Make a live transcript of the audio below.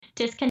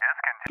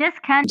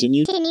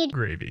Discontinued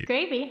Gravy.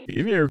 gravy.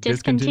 Give me your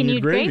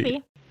Discontinued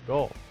gravy.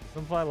 Goal.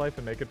 Simplify life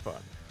and make it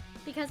fun.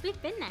 Because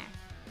we've been there.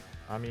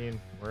 I mean,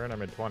 we're in our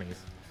mid-20s.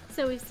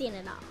 So we've seen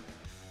it all.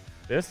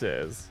 This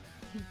is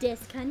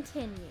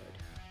Discontinued.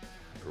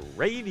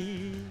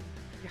 Gravy.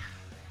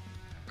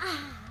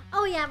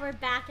 Oh yeah, we're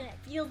back and it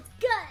feels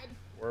good.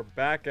 We're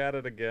back at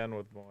it again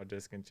with more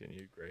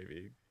Discontinued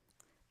Gravy.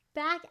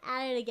 Back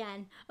at it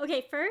again.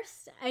 Okay,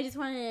 first, I just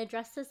wanted to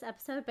address this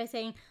episode by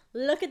saying,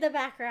 look at the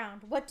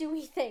background. What do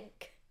we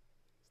think?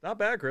 It's not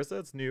bad, Krista.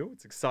 It's new.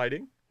 It's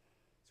exciting.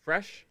 It's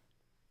fresh.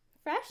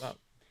 Fresh? Not-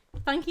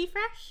 Funky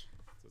fresh?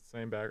 It's the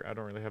same back. I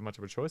don't really have much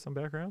of a choice on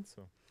backgrounds,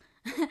 so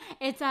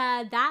It's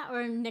that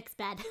or Nick's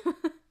bed.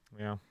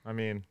 yeah. I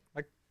mean,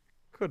 I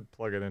could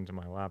plug it into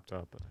my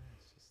laptop, but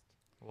it's just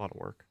a lot of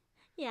work.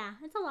 Yeah,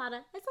 it's a lot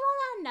of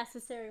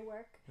unnecessary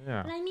work.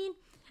 Yeah. But I mean,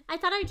 I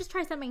thought I'd just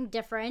try something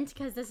different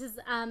because this is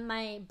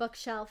my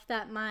bookshelf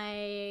that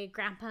my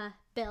grandpa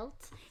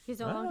built. He's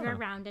no longer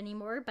around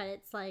anymore, but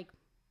it's like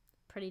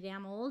pretty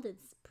damn old.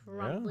 It's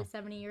probably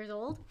 70 years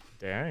old.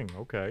 Dang.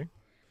 Okay.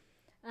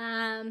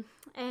 And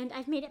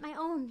I've made it my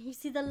own. You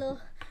see the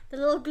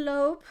little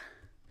globe,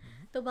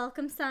 the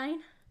welcome sign.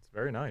 It's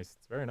very nice.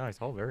 It's very nice.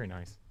 All very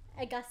nice.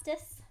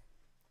 Augustus,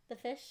 the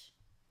fish.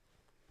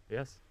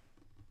 Yes.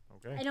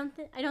 Okay. I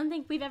don't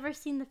think we've ever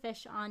seen the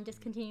fish on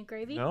Discontinued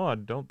Gravy. No, I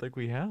don't think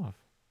we have.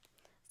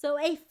 So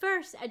a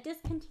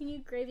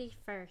Discontinued Gravy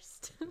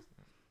first.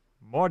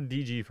 More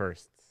DG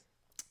firsts.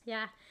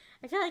 Yeah,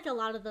 I feel like a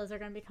lot of those are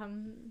going to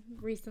become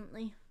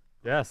recently.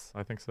 Yes,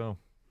 I think so.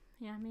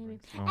 Yeah, maybe.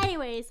 So.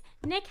 Anyways,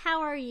 Nick,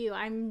 how are you?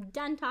 I'm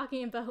done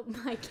talking about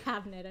my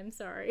cabinet. I'm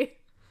sorry.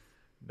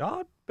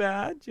 Not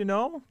bad,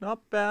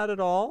 not bad at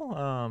all.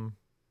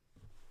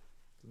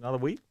 Another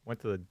week.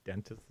 Went to the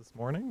dentist this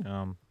morning.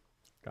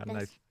 Got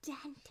nice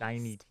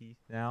shiny teeth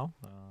now.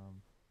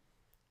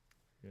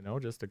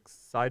 Just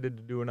excited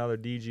to do another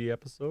DG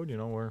episode.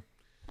 Where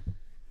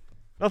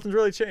nothing's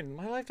really changed.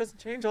 My life doesn't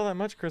change all that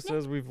much, Krista,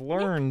 as we've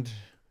learned.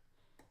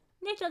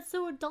 Nick, that's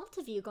so adult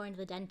of you going to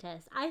the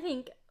dentist. I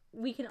think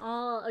we can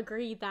all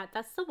agree that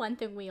that's the one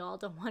thing we all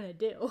don't want to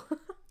do.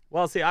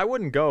 Well, see, I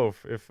wouldn't go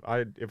if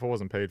it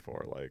wasn't paid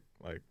for,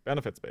 like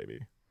benefits,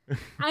 baby.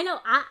 I know.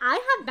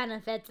 I have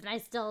benefits and I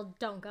still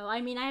don't go.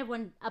 I mean, I have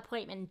one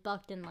appointment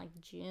booked in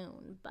like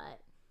June, but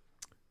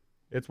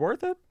it's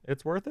worth it.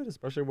 It's worth it,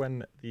 especially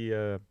when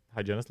the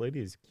hygienist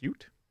lady is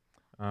cute.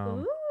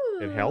 Ooh.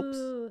 It helps.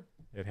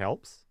 It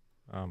helps.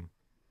 Yeah.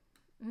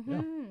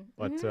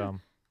 But yeah.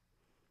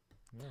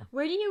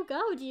 Where do you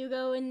go? Do you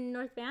go in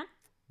North Van?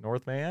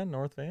 North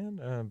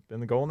Van.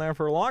 Been going there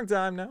for a long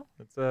time now.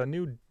 It's a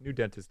new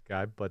dentist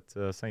guy, but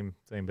same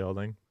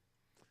building.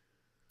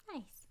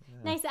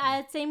 Nice.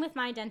 Same with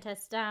my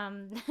dentist.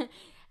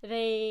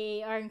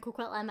 They are in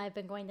Coquitlam. I've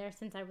been going there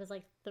since I was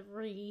like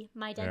 3.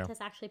 My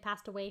dentist actually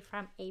passed away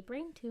from a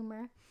brain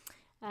tumor.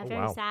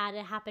 Very sad.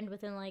 It happened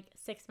within like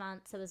 6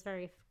 months. It was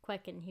very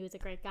quick, and he was a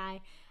great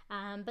guy.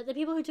 But the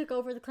people who took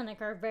over the clinic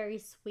are very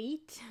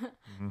sweet.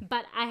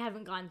 But I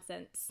haven't gone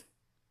since.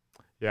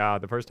 Yeah,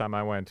 the first time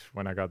I went,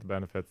 when I got the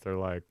benefits, they're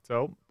like,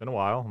 "So, been a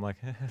while." I'm like,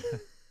 yeah.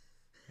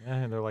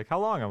 And they're like, "How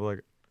long?" I'm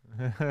like,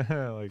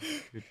 like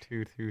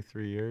 2,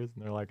 3 years.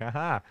 And they're like,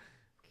 "Aha,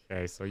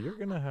 okay, so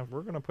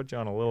we're gonna put you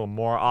on a little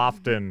more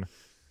often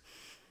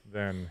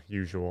than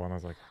usual." And I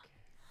was like, okay.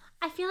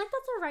 I feel like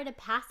that's a rite of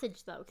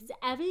passage though, because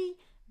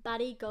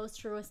everybody goes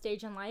through a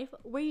stage in life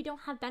where you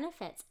don't have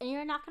benefits, and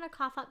you're not gonna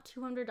cough up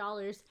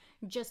 $200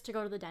 just to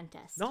go to the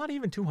dentist. Not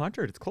even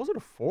 200. It's closer to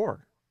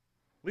 4.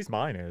 At least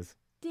mine is.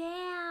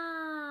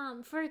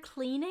 Damn, for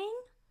cleaning?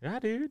 Yeah,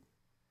 dude.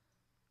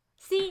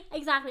 See,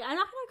 exactly. I'm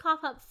not going to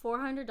cough up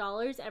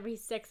 $400 every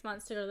 6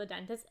 months to go to the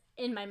dentist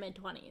in my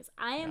mid-20s.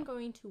 I am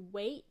going to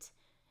wait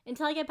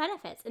until I get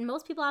benefits. And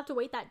most people have to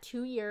wait that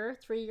 2-year,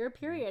 3-year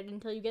period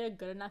until you get a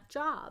good enough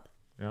job.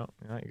 Yeah,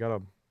 you got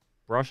to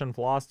brush and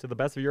floss to the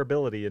best of your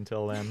ability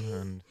until then.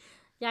 And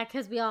yeah,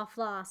 because we all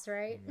floss,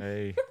 right?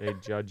 They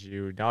judge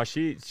you. Now,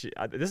 this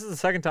is the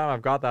second time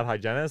I've got that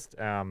hygienist.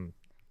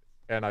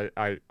 And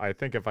I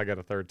think if I get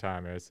a third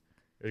time, there's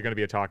going to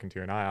be a talking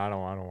to, and I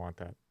don't want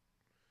that.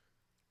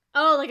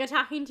 Oh, like a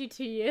talking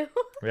to you?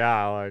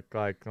 Yeah, like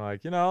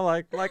I've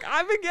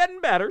been getting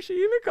better. She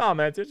even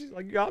commented, she's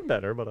like, "You got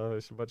better,"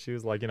 but she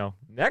was like,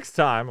 next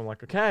time. I'm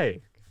like,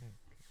 okay.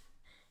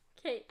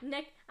 Okay,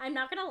 Nick, I'm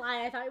not gonna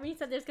lie. I thought when you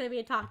said there's gonna be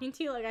a talking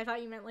to, like I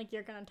thought you meant like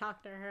you're gonna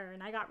talk to her,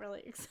 and I got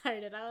really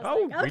excited. I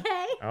was like,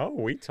 okay.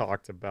 We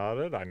talked about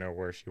it. I know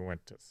where she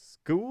went to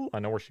school. I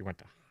know where she went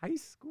to high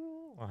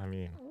school. I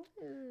mean,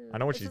 I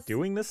know what she's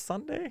doing this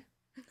Sunday.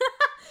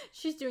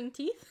 She's doing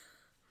teeth?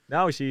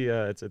 No,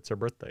 it's her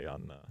birthday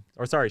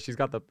she's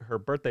got her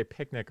birthday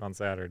picnic on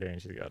Saturday,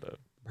 and she's got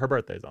her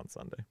birthday's on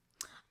Sunday.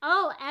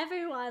 Oh,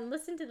 everyone,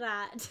 listen to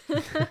that. I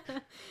listen.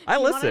 I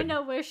want to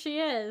know where she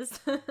is.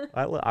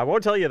 I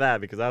won't tell you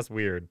that because that's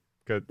weird,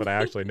 but I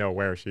actually know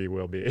where she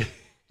will be.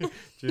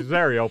 She's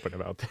very open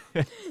about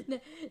that.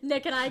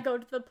 Nick and I go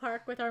to the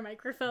park with our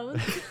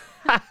microphones.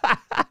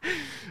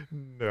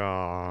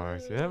 No,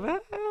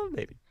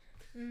 maybe.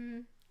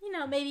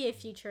 maybe a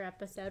future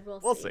episode.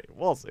 We'll see.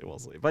 We'll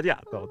see. But yeah,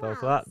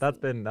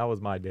 that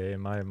was my day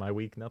and my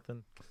week.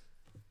 Nothing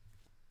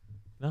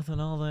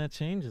all that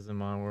changes in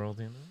my world,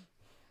 you know.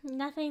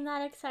 Nothing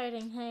that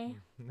exciting, hey?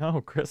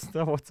 No,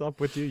 Krista, what's up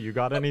with you? You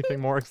got anything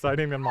more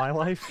exciting than my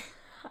life?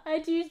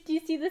 Do you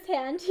see this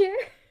hand here?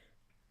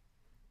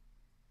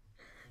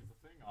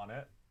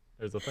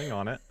 There's a thing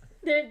on it.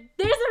 There's a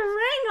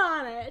ring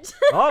on it.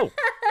 Oh,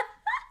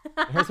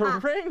 there's a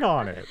ring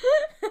on it.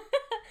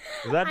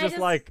 Is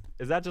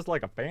that just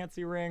like a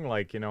fancy ring,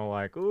 like, you know,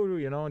 like, ooh,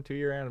 you know,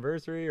 2-year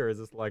anniversary, or is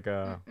this like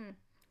a?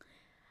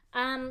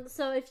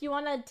 So if you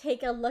want to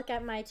take a look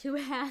at my 2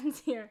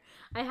 hands here,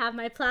 I have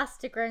my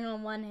plastic ring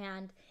on one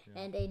hand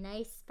and a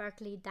nice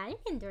sparkly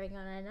diamond ring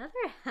on another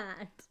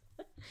hand,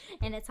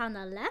 and it's on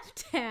the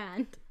left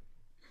hand.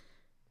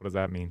 What does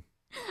that mean?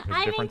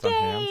 I'm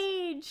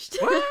engaged.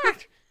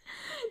 What?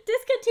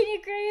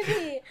 Discontinued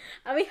Gravy.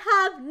 We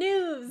have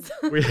news.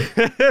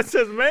 This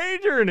is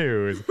major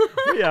news.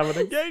 We have an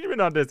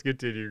engagement on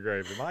Discontinued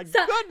Gravy. My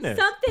goodness.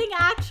 Something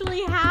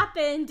actually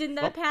happened in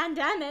the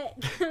pandemic.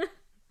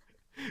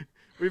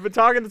 We've been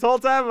talking this whole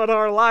time about how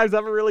our lives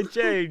haven't really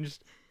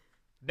changed.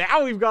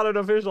 Now we've got an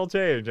official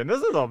change, and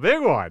this is a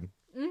big one.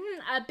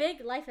 A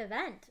big life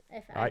event,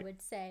 if I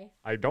would say.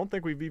 I don't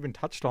think we've even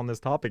touched on this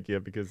topic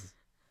yet because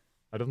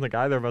I don't think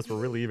either of us were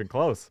really even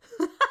close.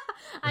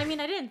 I mean,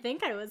 I didn't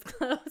think I was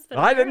close. But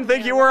I didn't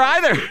think you were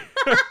either.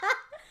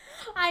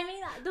 I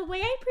mean, the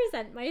way I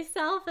present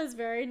myself is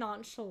very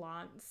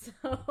nonchalant.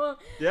 So,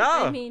 yeah.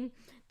 I mean,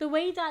 the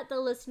way that the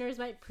listeners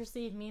might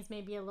perceive me is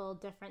maybe a little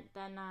different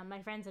than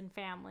my friends and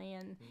family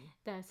and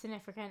the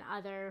significant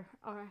other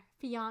or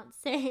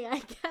fiance, I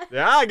guess.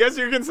 Yeah, I guess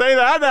you can say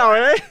that now,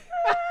 eh?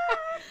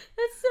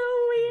 That's so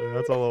weird.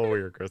 That's a little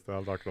weird, Krista.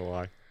 I'm not going to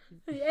lie.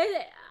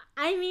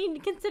 I mean,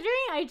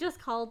 considering I just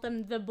called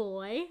them the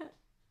boy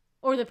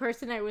or the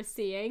person I was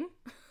seeing,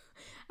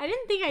 I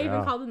didn't think I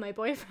even called him my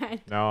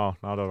boyfriend. No,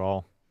 not at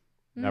all.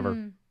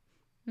 Never.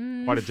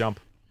 Quite a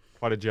jump.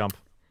 Quite a jump.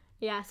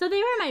 Yeah, so they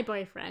were my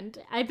boyfriend.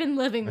 I've been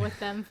living with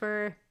them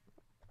for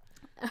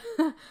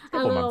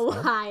a little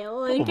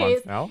while in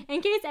case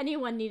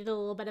anyone needed a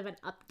little bit of an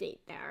update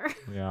there.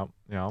 Yeah.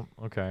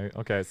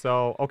 Okay.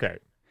 So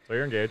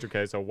you're engaged.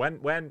 Okay. So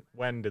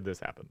when did this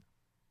happen?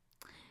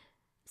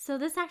 So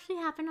this actually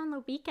happened on the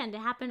weekend. It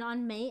happened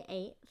on May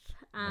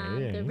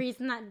 8th. The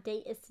reason that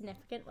date is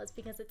significant was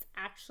because it's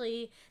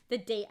actually the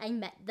date I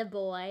met the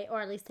boy,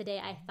 or at least the day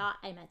I thought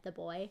I met the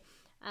boy,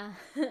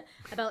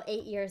 about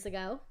 8 years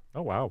ago.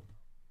 Oh, wow.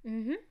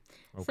 Okay.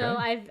 So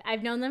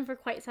I've known them for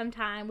quite some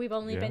time.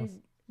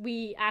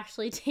 We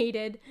actually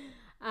dated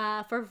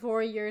for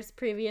 4 years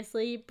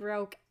previously,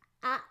 broke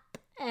up,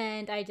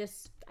 and I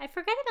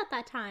forget about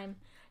that time.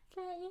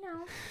 But, you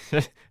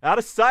know. Out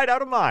of sight,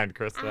 out of mind,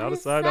 Krista. Out of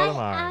sight, out of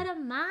mind. Out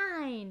of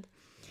mind.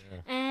 Yeah.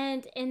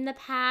 And in the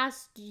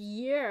past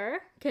year,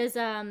 because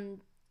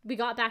we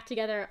got back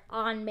together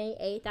on May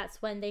 8th,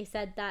 that's when they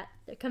said that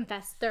they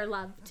confessed their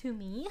love to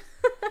me.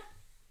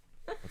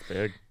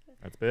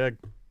 That's big.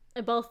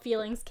 Both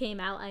feelings came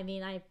out. I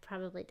mean, I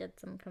probably did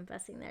some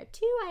confessing there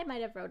too. I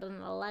might have wrote in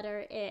a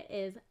letter. It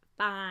is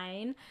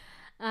fine.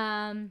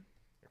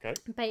 Okay.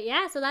 But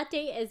yeah, so that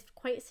date is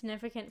quite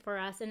significant for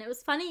us. And it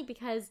was funny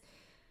because,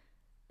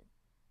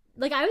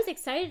 like, I was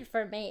excited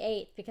for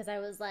May 8th because I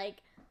was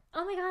like,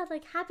 oh my God,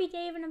 like, happy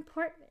day of an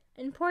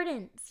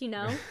importance, you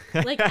know?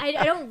 Like,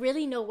 I don't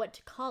really know what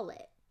to call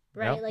it,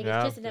 right?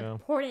 It's just an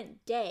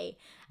important day.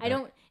 I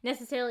don't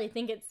necessarily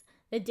think it's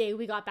the day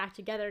we got back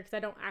together because I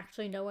don't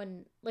actually know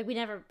when, like,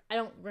 I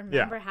don't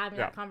remember having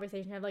that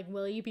conversation of, like,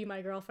 will you be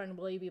my girlfriend?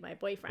 Will you be my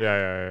boyfriend?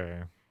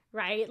 Yeah.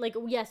 Right? Like,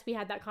 yes, we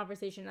had that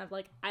conversation of,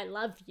 like, I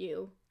love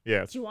you.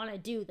 Yes. Do you want to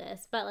do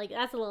this? But, like,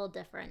 that's a little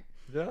different.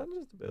 Yeah,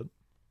 just a bit.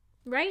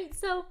 Right?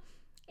 So,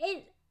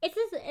 it's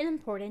just an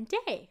important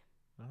day.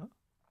 Uh-huh.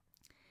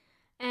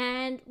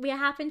 And we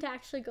happened to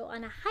actually go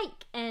on a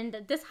hike. And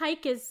this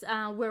hike is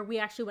where we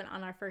actually went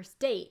on our first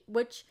date,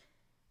 which,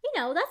 you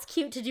know, that's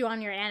cute to do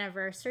on your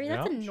anniversary.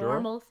 That's a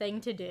normal thing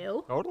to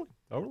do. Totally.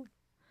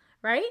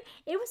 Right?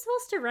 It was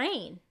supposed to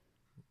rain.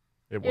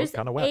 It was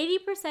kind of wet.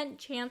 80%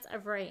 chance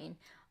of rain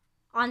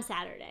on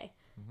Saturday.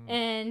 Mm-hmm.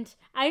 And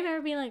I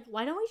remember being like,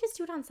 why don't we just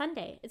do it on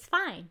Sunday? It's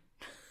fine.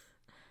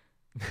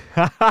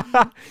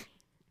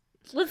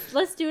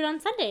 Let's do it on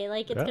Sunday.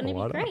 Like, it's going to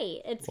be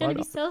great. It's going to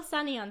be so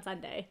sunny on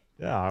Sunday.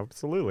 Yeah,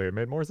 absolutely. It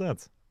made more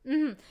sense.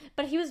 Mm-hmm.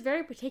 But he was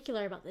very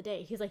particular about the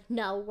day. He's like,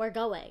 no, we're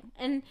going.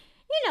 And,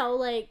 you know,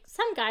 like,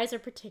 some guys are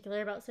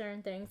particular about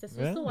certain things. This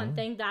was the one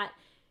thing that,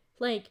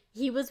 like,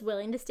 he was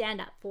willing to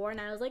stand up for. And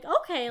I was like,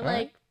 okay,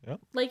 like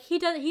he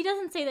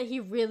doesn't say that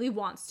he really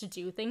wants to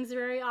do things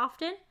very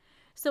often.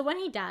 So when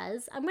he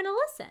does, I'm going to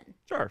listen.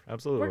 Sure,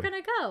 absolutely. We're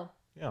going to go.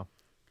 Yeah.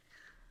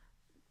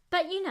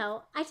 But, you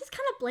know, I just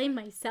kind of blame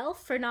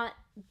myself for not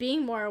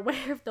being more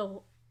aware of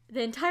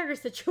the entire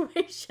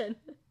situation.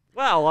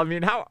 Well, I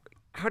mean, how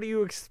do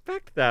you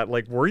expect that?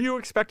 Like, were you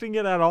expecting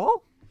it at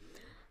all?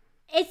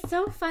 It's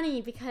so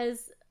funny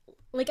because,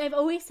 like, I've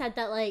always said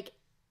that, like,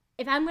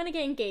 if I'm going to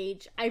get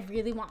engaged, I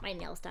really want my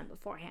nails done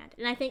beforehand.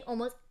 And I think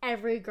almost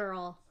every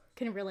girl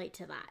can relate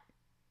to that.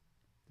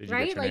 Did you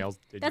right? get your like, nails?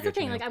 That's the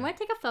thing. Like, I'm going to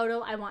take a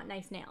photo. I want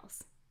nice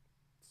nails.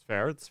 It's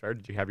fair. It's fair.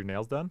 Did you have your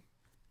nails done?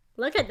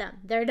 Look at them.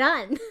 They're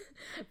done.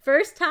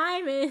 First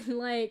time in,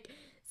 like,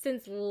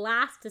 since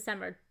last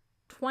December,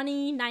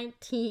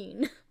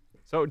 2019.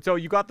 So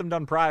you got them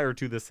done prior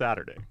to this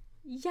Saturday?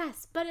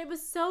 Yes, but it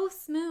was so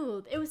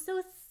smooth. It was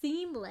so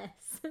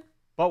seamless.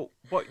 But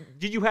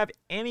did you have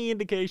any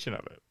indication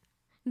of it?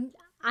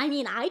 I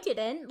mean, I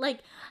didn't. Like,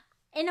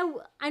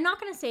 I'm not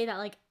going to say that,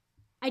 like,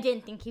 I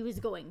didn't think he was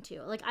going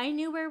to. Like, I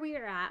knew where we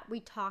were at. We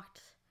talked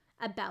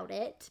about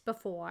it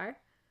before.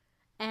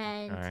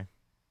 And Okay.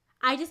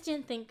 I just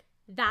didn't think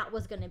that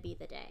was going to be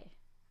the day.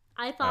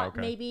 I thought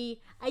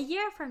maybe a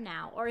year from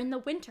now or in the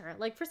winter.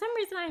 Like, for some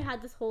reason, I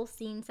had this whole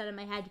scene set in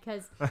my head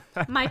because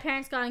my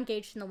parents got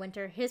engaged in the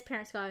winter. His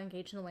parents got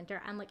engaged in the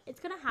winter. I'm like, it's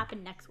going to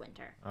happen next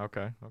winter.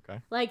 Okay.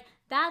 Like,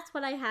 that's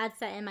what I had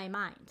set in my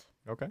mind.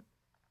 Okay.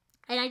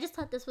 And I just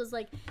thought this was,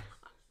 like,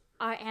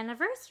 our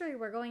anniversary.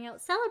 We're going out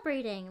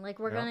celebrating. Like,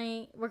 we're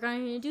going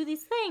to do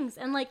these things.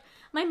 And, like,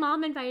 my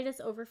mom invited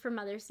us over for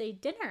Mother's Day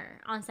dinner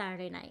on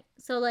Saturday night.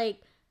 So,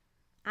 like,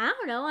 I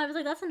don't know. I was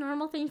like, that's a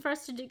normal thing for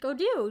us to go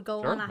do.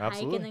 Go on a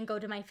hike and then go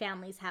to my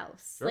family's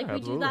house. Sure, like, we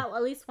do that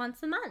at least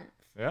once a month.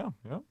 Yeah.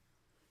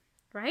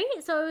 Right?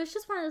 So it was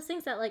just one of those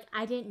things that, like,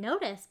 I didn't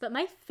notice. But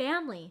my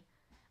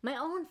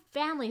own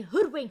family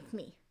hoodwinked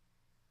me.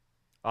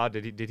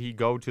 Did he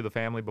go to the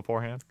family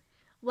beforehand?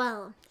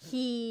 Well,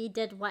 he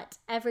did what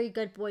every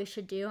good boy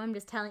should do. I'm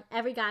just telling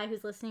every guy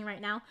who's listening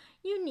right now,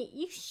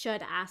 you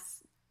should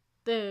ask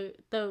the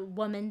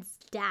woman's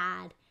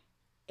dad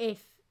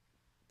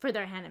for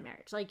their hand in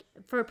marriage, like,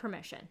 for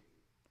permission.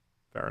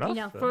 Fair enough. You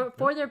know,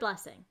 for their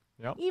blessing.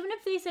 Yep. Even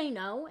if they say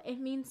no, it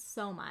means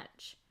so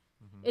much.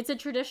 Mm-hmm. It's a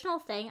traditional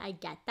thing. I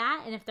get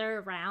that. And if they're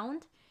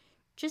around,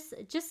 just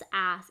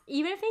ask.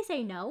 Even if they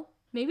say no,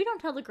 maybe don't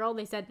tell the girl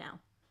they said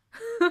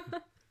no.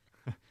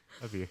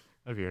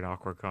 That'd be an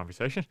awkward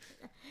conversation.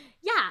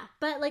 Yeah,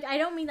 but, like, I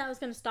don't mean that was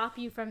going to stop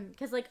you from,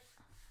 because, like,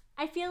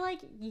 I feel like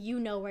you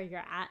know where you're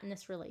at in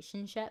this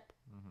relationship.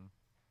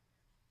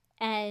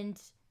 Mm-hmm.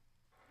 And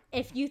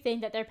if you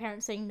think that their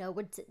parents saying no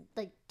would,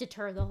 like,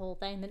 deter the whole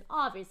thing, then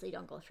obviously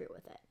don't go through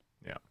with it.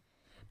 Yeah.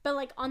 But,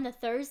 like, on the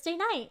Thursday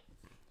night,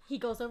 he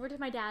goes over to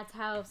my dad's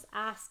house,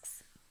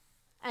 asks,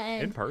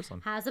 and in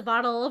person, has a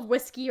bottle of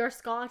whiskey or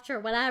scotch or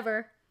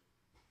whatever,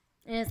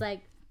 and is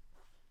like,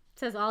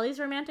 says all these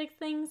romantic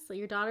things. So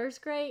your daughter's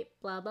great,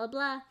 blah, blah,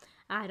 blah.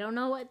 I don't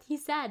know what he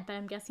said, but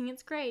I'm guessing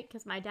it's great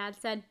because my dad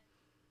said,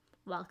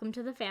 welcome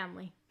to the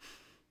family.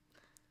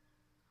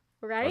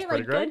 Right? That's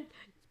pretty like, great.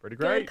 It's pretty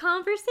great. Good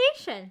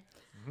conversation.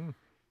 Mm-hmm.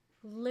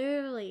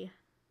 Literally,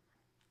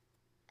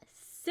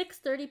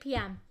 6:30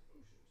 p.m.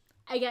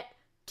 I get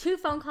 2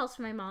 phone calls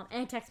from my mom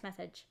and a text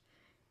message.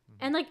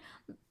 Mm-hmm. And, like,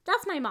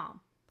 that's my mom.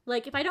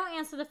 Like, if I don't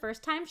answer the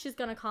first time, she's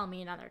going to call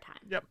me another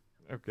time. Yep.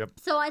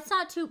 So it's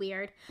not too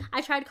weird.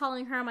 I tried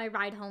calling her on my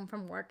ride home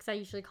from work because I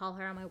usually call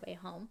her on my way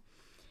home.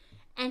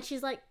 And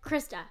she's like,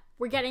 Krista,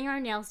 we're getting our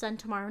nails done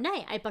tomorrow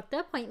night. I booked the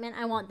appointment.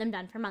 I want them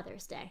done for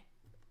Mother's Day.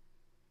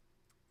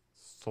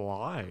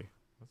 Sly.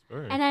 That's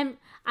very... And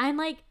I'm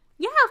like,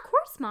 yeah, of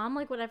course, Mom.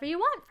 Like, whatever you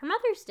want for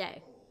Mother's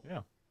Day.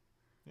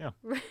 Yeah.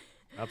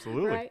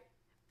 Absolutely.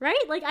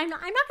 Right? Like, I'm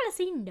not going to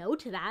say no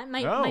to that.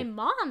 My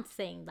mom's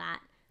saying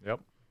that.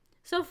 Yep.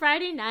 So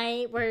Friday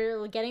night,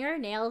 we're getting our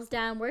nails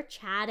done. We're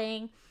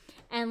chatting.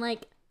 And,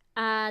 like,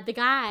 the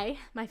guy,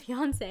 my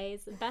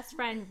fiance's best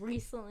friend,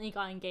 recently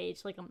got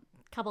engaged, like, a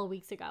couple of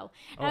weeks ago.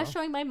 And I was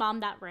showing my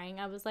mom that ring.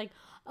 I was like,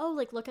 oh,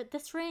 like, look at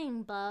this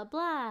ring, blah,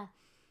 blah.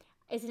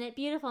 Isn't it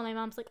beautiful? My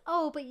mom's like,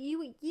 oh, but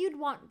you'd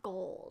want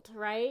gold,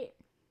 right?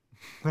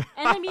 And,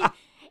 I mean,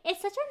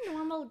 it's such a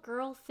normal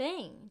girl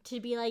thing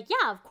to be like,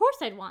 yeah, of course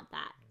I'd want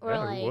that. Or,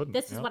 like,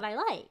 this is what I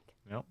like.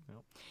 Yep.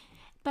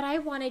 But I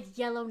wanted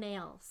yellow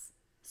nails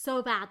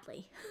so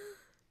badly.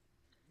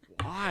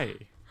 Why?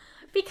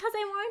 Because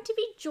I wanted to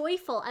be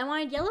joyful. I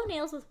wanted yellow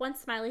nails with one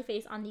smiley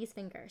face on these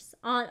fingers.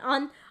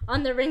 On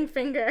the ring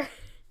finger.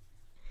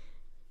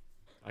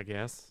 I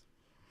guess.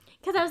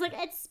 Because I was like,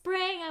 it's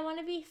spring. I want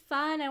to be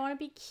fun. I want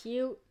to be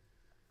cute.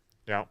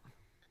 Yeah.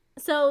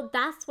 So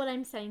that's what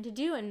I'm saying to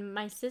do. And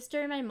my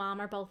sister and my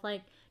mom are both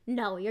like,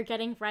 no, you're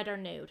getting red or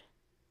nude.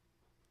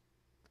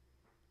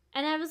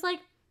 And I was like,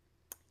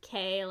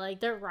 okay, like,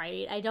 they're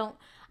right. I don't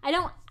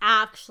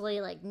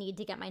actually, like, need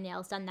to get my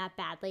nails done that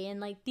badly. And,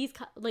 like, these,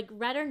 like,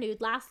 red or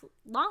nude last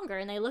longer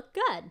and they look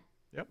good.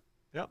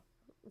 Yep.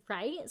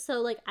 Right?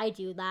 So, like, I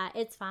do that.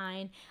 It's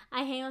fine.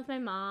 I hang with my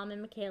mom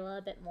and Michaela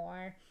a bit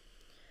more.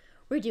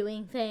 We're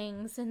doing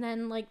things. And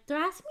then, like, they're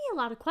asking me a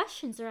lot of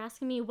questions. They're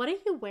asking me, what are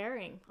you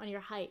wearing on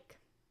your hike?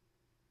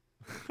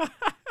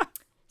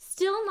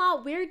 Still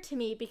not weird to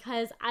me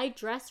because I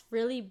dress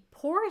really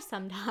poor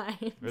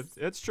sometimes.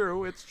 It's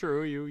true.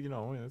 You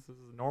know, this is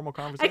a normal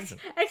conversation.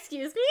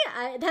 Excuse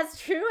me? That's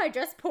true. I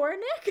dress poor,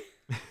 Nick?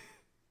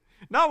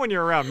 Not when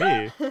you're around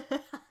me.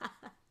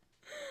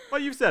 Well,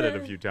 you've said it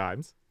a few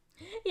times.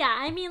 Yeah,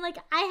 I mean, like,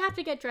 I have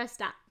to get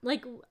dressed up.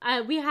 Like,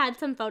 we had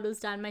some photos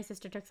done. My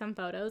sister took some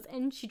photos,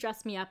 and she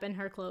dressed me up in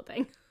her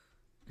clothing.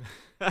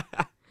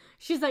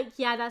 She's like,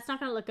 yeah, that's not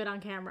going to look good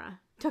on camera.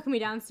 Took me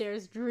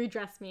downstairs,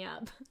 redressed me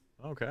up.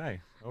 Okay.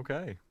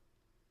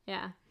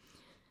 Yeah.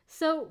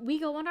 So we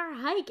go on our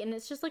hike, and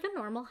it's just like a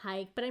normal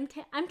hike, but I'm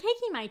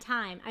taking my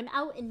time. I'm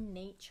out in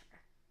nature.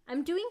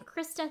 I'm doing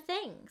Krista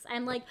things.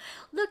 I'm like,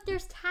 look,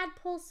 there's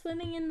tadpoles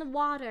swimming in the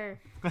water.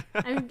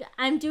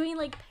 I'm doing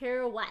like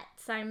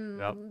pirouettes.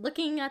 I'm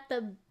looking at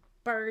the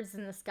birds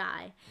in the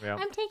sky. Yep.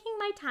 I'm taking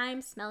my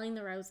time smelling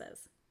the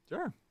roses.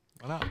 Sure.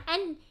 Why not?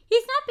 And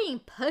he's not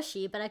being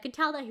pushy, but I could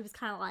tell that he was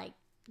kind of like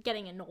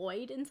getting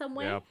annoyed in some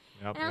way. Yep.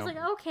 And I was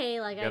like, okay,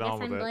 like I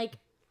guess I'm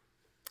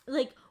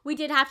like we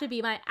did have to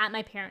be at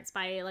my parents'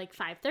 by like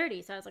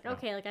 5:30, so I was like,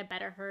 okay, like I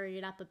better hurry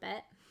it up a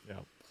bit.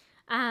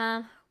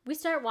 Yeah. We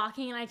start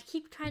walking, and I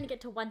keep trying to get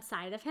to one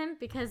side of him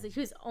because he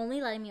was only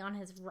letting me on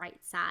his right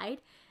side.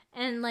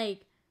 And,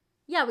 like,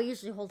 yeah, we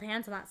usually hold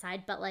hands on that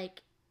side, but,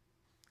 like,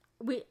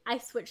 I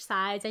switch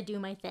sides, I do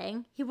my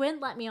thing. He wouldn't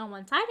let me on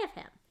one side of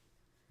him.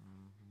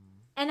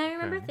 And I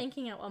remember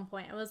thinking at one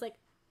point, I was like,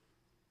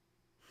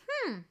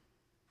 I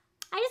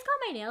just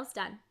got my nails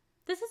done.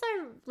 This is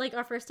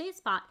our first date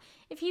spot.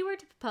 If he were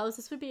to propose,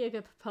 this would be a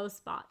good propose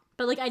spot.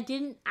 But, like, I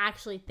didn't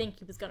actually think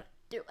he was going to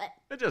do it.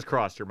 It just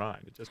crossed your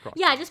mind. It just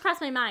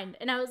crossed my mind.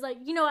 And I was like,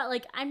 you know what?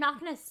 Like, I'm not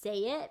going to say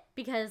it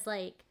because,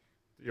 like...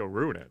 You'll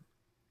ruin it.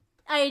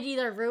 I'd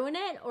either ruin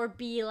it or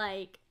be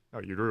like...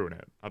 No, you'd ruin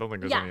it. I don't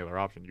think there's any other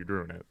option. You'd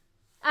ruin it.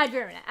 I'd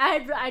ruin it.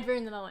 I'd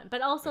ruin the moment.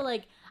 But also,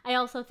 like, I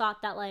also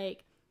thought that,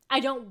 like, I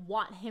don't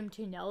want him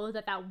to know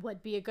that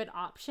would be a good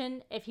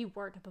option if he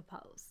were to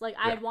propose. Like,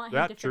 I'd want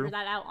him to figure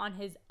that out on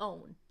his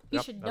own.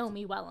 He should know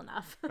me well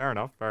enough. Fair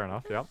enough.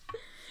 Yep.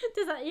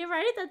 You're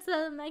right?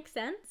 That makes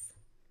sense?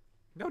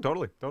 No,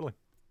 totally.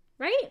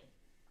 Right?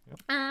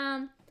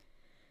 Yep.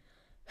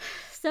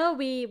 So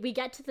we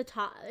get to the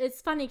top.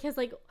 It's funny because,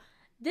 like,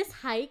 this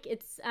hike,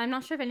 I'm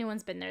not sure if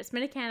anyone's been there. It's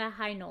Mid-Canada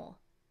High Knoll.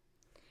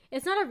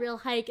 It's not a real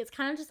hike. It's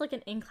kind of just like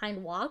an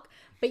inclined walk,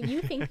 but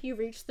you think you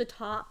reach the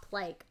top,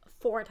 like,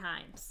 4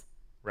 times.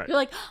 Right. You're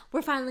like,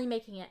 we're finally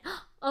making it.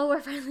 Oh,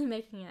 we're finally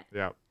making it.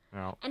 Yeah.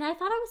 No. And I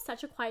thought it was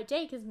such a quiet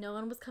day because no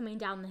one was coming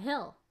down the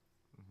hill.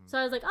 Mm-hmm. So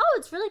I was like, oh,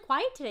 it's really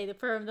quiet today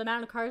for the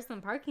amount of cars in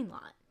the parking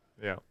lot.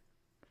 Yeah.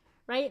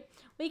 Right?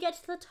 We get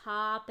to the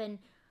top, and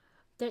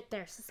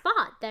there's the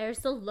spot. There's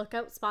the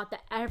lookout spot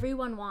that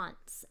everyone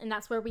wants. And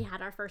that's where we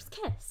had our first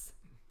kiss.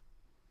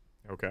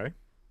 Okay.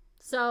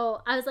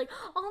 So I was like,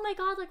 oh my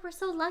God, like, we're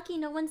so lucky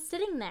no one's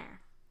sitting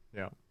there.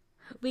 Yeah.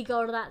 We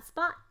go to that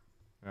spot.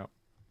 Yeah.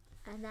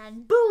 And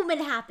then, boom, it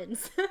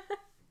happens.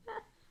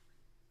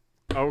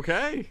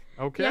 Okay.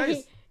 Yeah,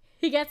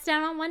 he gets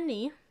down on one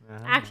knee.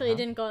 Actually, it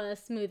didn't go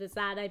as smooth as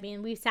that. I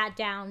mean, we sat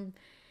down,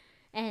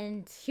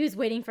 and he was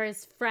waiting for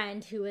his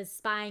friend who was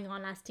spying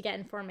on us to get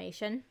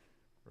information.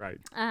 Right.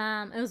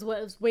 It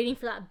was waiting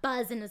for that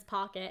buzz in his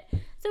pocket.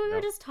 So we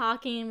were just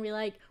talking. We're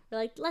like,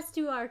 let's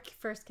do our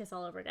first kiss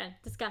all over again.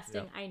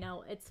 Disgusting. Yep. I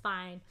know. It's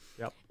fine.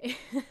 Yep.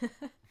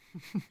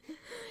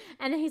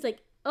 And then he's like,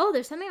 oh,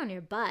 there's something on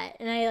your butt.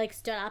 And I, like,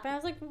 stood up, and I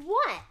was like,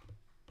 what?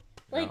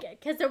 Like,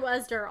 because there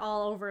was dirt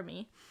all over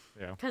me.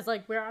 Yeah. Because,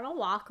 like, we're on a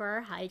walk or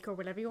a hike or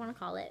whatever you want to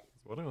call it.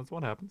 That's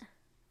what happens.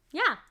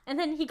 Yeah. And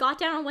then he got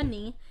down on one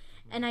knee,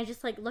 and I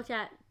just, like, looked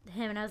at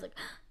him, and I was like,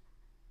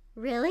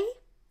 really?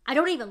 I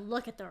don't even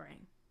look at the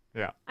ring.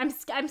 Yeah. I'm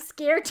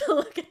scared to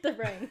look at the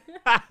ring.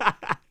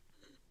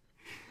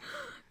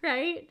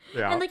 Right?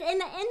 Yeah. And, like, in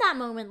that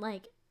moment,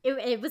 like,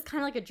 it was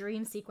kind of like a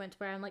dream sequence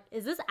where I'm like,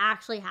 is this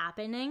actually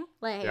happening?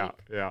 Like, yeah.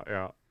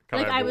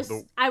 Like,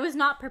 I was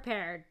not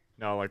prepared.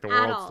 No, like, the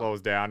world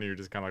slows down, and you're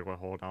just kind of like, well,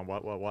 hold on,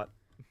 what?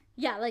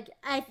 Yeah,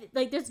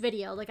 like, this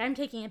video, like, I'm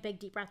taking a big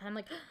deep breath, and I'm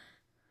like,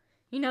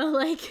 you know,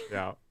 like...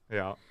 Yeah.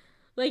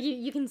 Like,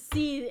 you can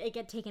see it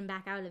get taken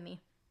back out of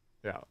me.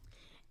 Yeah.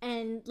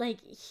 And, like,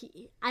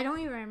 I don't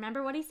even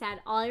remember what he said.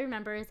 All I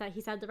remember is that he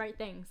said the right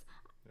things.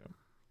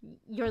 Yeah.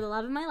 You're the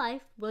love of my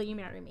life. Will you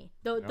marry me?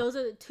 Those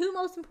are the 2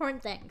 most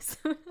important things.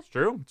 It's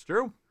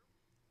true.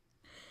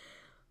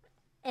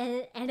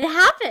 And it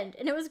happened,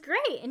 and it was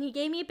great. And he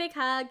gave me a big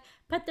hug,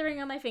 put the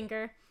ring on my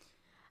finger.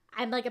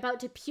 I'm, like,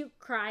 about to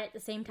cry at the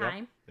same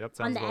time. Yep.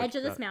 On the edge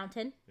of this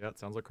mountain. Yeah, it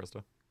sounds like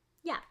Krista.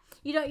 Yeah.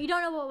 You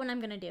don't know what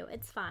I'm gonna do.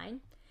 It's fine.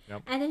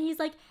 Yep. And then he's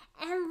like,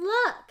 and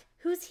look,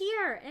 who's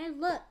here?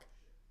 And look,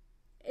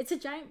 it's a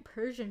giant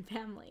Persian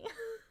family.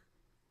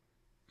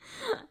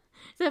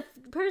 It's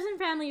a Persian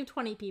family of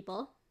 20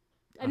 people.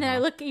 And then I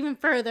look even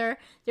further.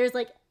 There's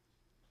like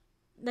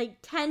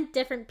 10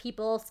 different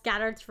people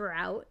scattered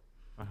throughout.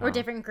 Or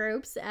different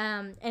groups.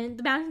 And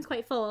the mountain's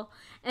quite full.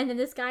 And then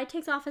this guy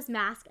takes off his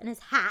mask and his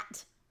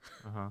hat.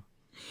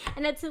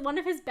 And it's one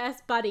of his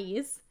best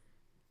buddies.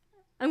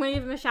 I'm going to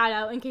give him a shout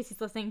out in case he's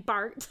listening,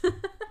 Bart.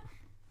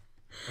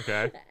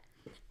 Okay.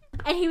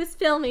 And he was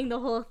filming the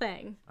whole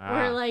thing.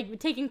 Or, like,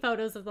 taking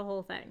photos of the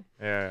whole thing.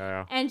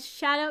 Yeah. And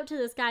shout out to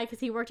this guy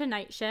because he worked a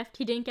night shift.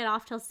 He didn't get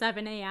off till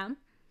 7 a.m.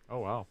 Oh,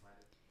 wow.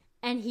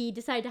 and he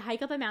decided to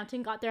hike up a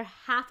mountain, got there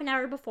half an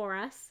hour before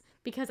us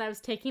because I was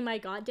taking my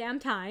goddamn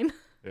time.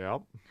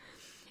 Yep.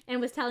 And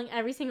was telling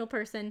every single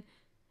person,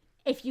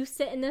 if you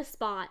sit in this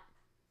spot,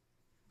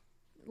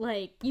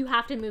 like, you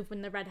have to move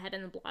when the redhead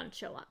and the blonde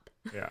show up.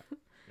 Yeah.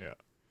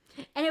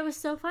 And it was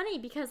so funny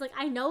because, like,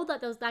 I know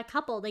that that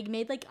couple, they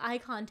made, like, eye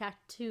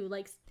contact to,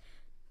 like,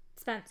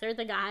 Spencer,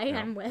 the guy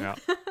I'm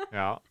with.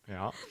 Yeah.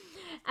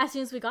 As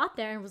soon as we got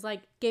there, and was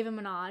like, gave him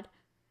a nod.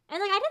 And,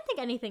 like, I didn't think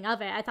anything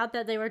of it. I thought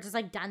that they were just,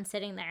 like, done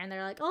sitting there. And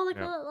they're like, oh, like,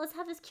 well, let's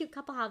have this cute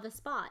couple have this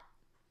spot.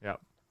 Yep.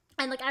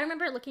 And, like, I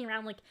remember looking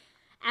around, like,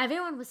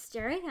 everyone was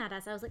staring at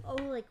us. I was like, oh,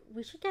 like,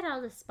 we should get out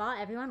of this spot.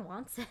 Everyone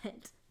wants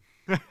it.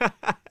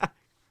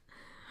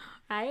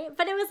 Right?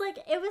 But it was, like,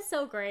 it was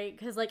so great.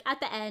 Because, like, at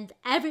the end,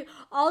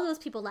 all those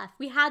people left.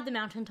 We had the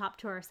mountaintop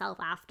to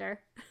ourselves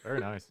after. Very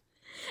nice.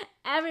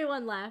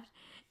 Everyone left.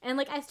 And,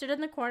 like, I stood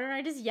in the corner and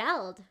I just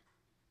yelled.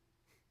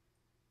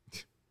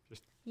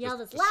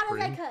 Yelled as loud as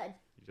I could.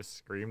 You just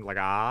screamed like,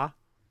 ah?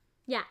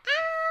 Yeah.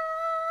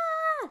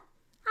 Ah!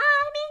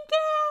 I'm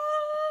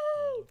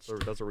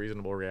engaged! That's a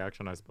reasonable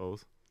reaction, I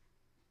suppose.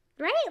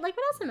 Right? Like,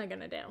 what else am I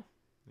gonna do?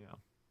 Yeah.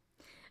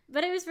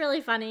 But it was really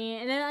funny.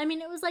 And I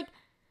mean, it was like,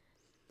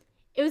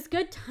 it was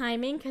good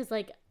timing because,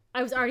 like,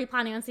 I was already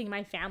planning on seeing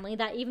my family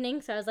that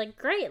evening. So I was like,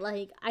 great.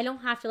 Like, I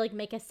don't have to, like,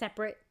 make a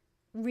separate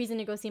reason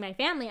to go see my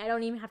family. I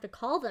don't even have to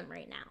call them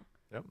right now.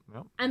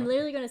 Yep. I'm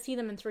literally going to see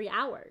them in 3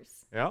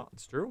 hours. Yeah,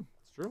 it's true.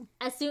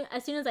 As soon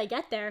as I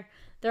get there,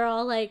 they're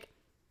all like,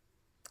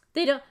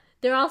 they're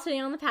all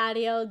sitting on the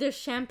patio. There's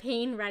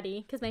champagne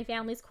ready because my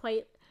family's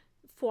quite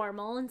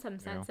formal in some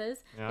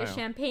senses. Yeah, There's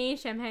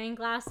champagne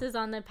glasses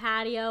on the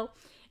patio,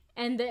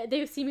 and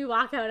they see me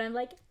walk out, and I'm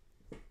like,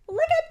 look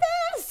at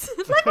this!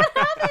 Look what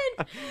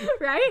happened!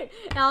 Right?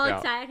 And all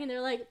excited, and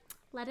they're like,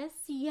 let us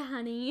see,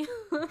 honey.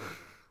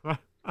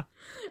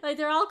 Like,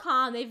 they're all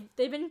calm. They've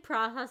been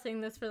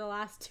processing this for the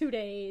last 2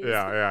 days.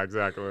 Yeah,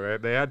 exactly.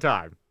 They had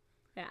time.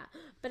 Yeah,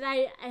 but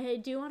I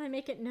do want to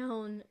make it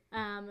known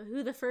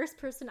who the first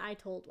person I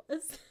told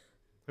was.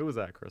 Who was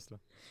that, Krista?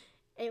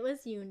 It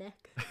was you,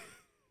 Nick.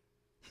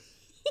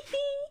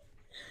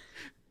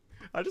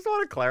 I just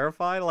want to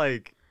clarify,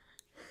 like,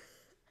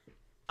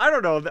 I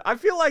don't know. I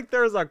feel like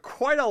there's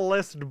quite a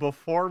list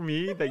before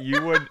me that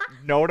you would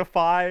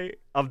notify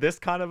of this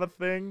kind of a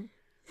thing.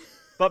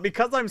 But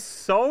because I'm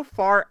so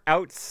far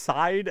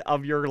outside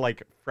of your,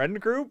 like,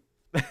 friend group,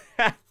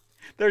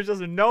 there's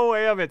just no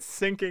way of it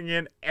sinking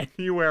in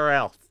anywhere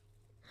else.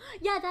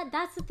 Yeah,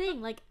 that's the thing.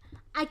 Like,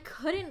 I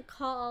couldn't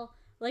call,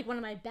 like, one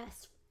of my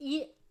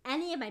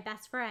any of my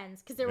best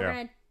friends because they were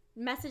going to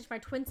message my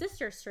twin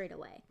sister straight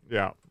away.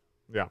 Yeah,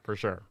 for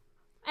sure.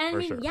 And I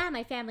mean, yeah,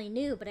 my family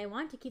knew, but I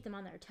wanted to keep them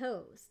on their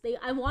toes.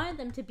 I wanted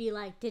them to be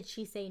like, did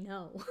she say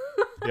no?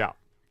 Yeah.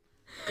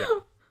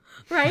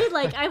 Right?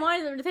 Like, I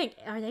wanted them to think,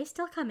 are they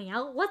still coming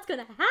out? What's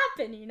going to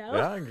happen, you know?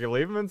 Yeah, you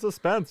leave them in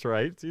suspense,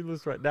 right? See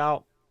this right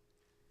now.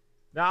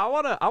 Now,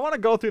 I want to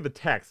go through the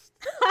text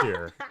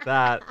here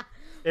that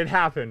it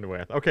happened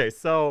with. Okay,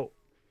 so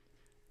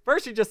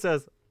first she just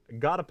says,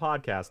 got a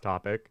podcast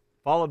topic,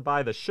 followed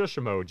by the shush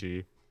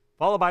emoji,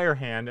 followed by her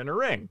hand and a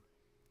ring.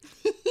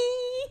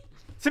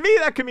 To me,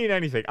 that could mean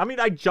anything. I mean,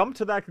 I jumped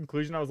to that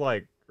conclusion. I was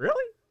like,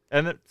 really?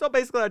 And then, so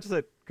basically I just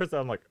said, Krista,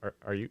 I'm like,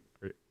 are you?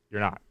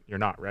 You're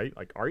not, right?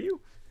 Like, are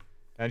you?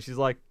 And she's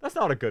like, that's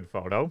not a good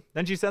photo.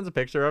 Then she sends a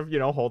picture of,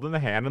 holding the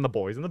hand and the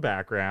boys in the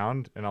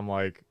background. And I'm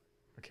like,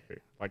 okay,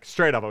 like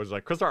straight up, I was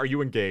like, Krista, are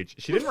you engaged?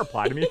 She didn't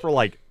reply to me for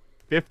like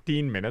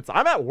 15 minutes.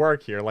 I'm at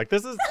work here. Like,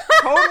 this is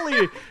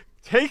totally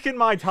taking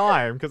my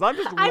time because I'm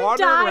just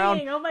wandering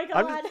around. Oh my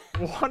God. I'm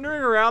just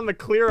wandering around the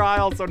clear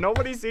aisle so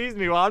nobody sees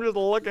me while I'm just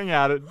looking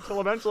at it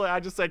until eventually I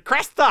just say,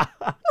 Krista!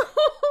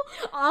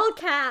 All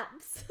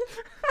caps.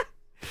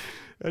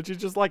 And she's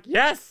just like,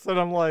 yes! And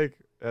I'm like,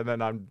 and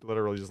then I'm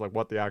literally just like,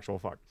 what the actual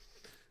fuck?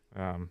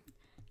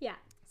 Yeah.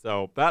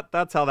 So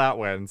that's how that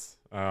went.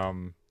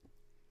 I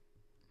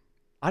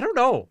don't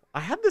know. I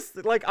had this,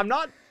 like,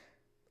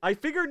 I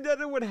figured that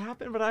it would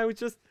happen, but I was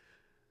just,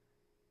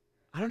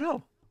 I don't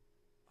know.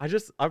 I'm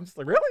just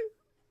like, really?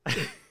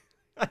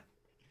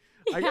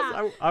 I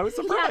guess I was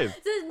surprised.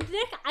 Yeah. So,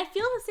 Nick, I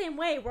feel the same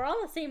way. We're on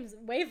the same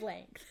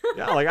wavelength.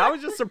 Yeah, like, I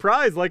was just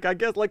surprised. Like, I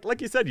guess, like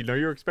you said,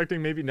 you're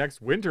expecting maybe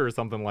next winter or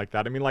something like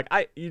that. I mean, like,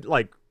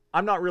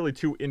 I'm not really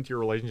too into your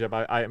relationship.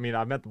 I mean,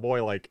 I've met the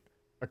boy, like,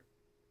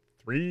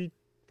 3-4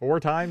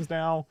 times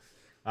now.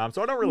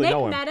 So I don't really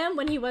know him. Nick met him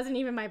when he wasn't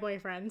even my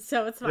boyfriend,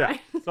 so it's fine.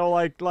 Yeah. So,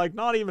 like,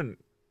 not even,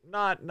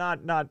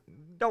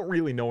 don't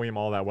really know him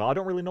all that well. I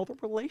don't really know the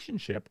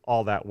relationship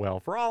all that well.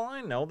 For all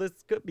I know,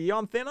 this could be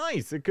on thin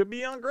ice. It could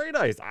be on great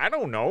ice. I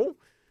don't know.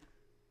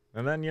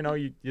 And then, you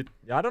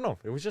I don't know.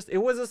 It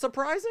was a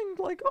surprising,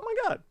 like, oh my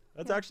God,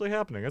 that's actually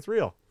happening. It's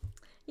real.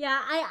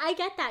 Yeah, I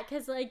get that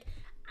because, like,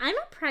 I'm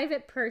a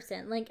private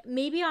person. Like,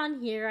 maybe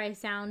on here I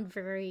sound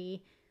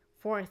very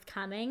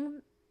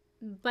forthcoming,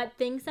 but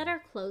things that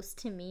are close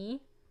to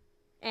me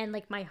and,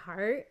 like, my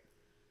heart,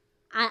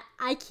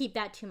 I keep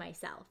that to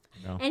myself.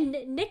 No. And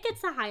Nick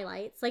gets the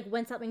highlights, like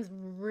when something's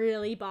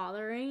really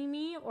bothering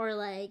me, or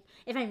like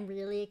if I'm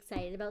really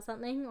excited about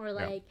something, or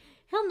like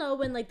he'll know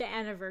when like the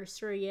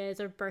anniversary is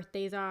or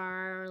birthdays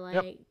are, or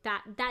like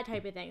that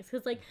type of things.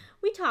 Because like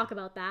we talk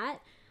about that,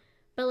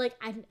 but like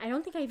I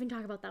don't think I even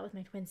talk about that with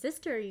my twin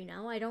sister. You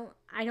know, I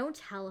don't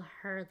tell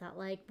her that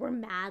like we're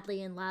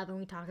madly in love and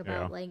we talk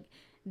about like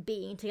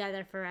being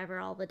together forever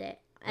all the day.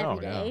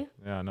 Every day.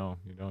 Yeah, no,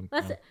 you don't.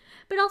 That's it.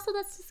 But also,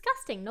 that's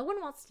disgusting. No one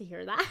wants to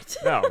hear that.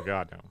 No,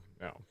 God,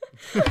 no.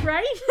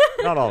 Right?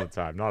 Not all the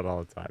time.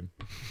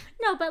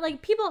 No, but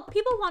like people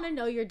want to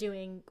know you're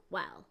doing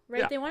well,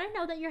 right? Yeah. They want to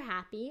know that you're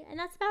happy, and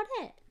that's about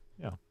it.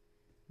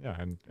 Yeah,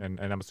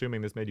 and I'm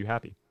assuming this made you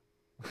happy.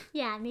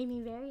 Yeah, it made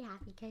me very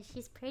happy because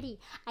she's pretty.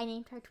 I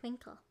named her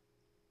Twinkle.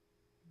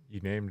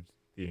 You named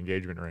the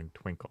engagement ring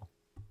Twinkle.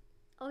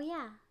 Oh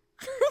yeah.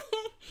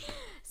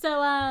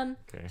 So,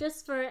 Okay.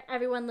 just for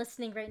everyone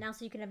listening right now,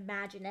 so you can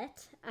imagine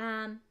it,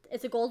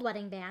 it's a gold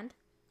wedding band.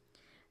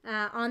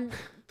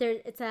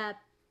 It's a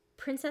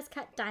princess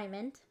cut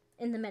diamond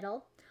in the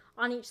middle.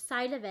 On each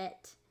side of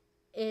it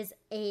is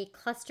a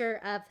cluster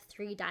of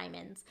 3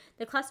 diamonds.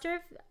 The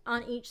cluster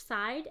on each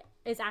side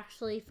is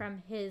actually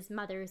from his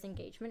mother's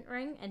engagement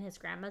ring and his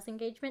grandma's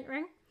engagement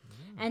ring.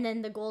 And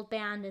then the gold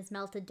band is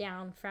melted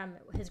down from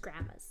his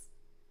grandma's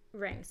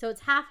ring. So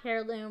it's half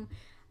heirloom,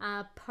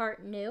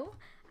 part new.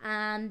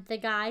 The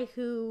guy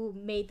who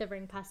made the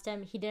ring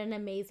custom, he did an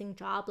amazing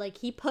job. Like,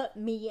 he put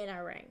me in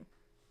a ring.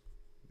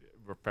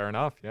 Fair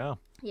enough, yeah.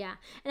 Yeah.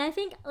 And I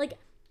think, like,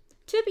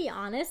 to be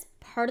honest,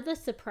 part of the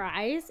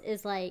surprise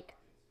is, like,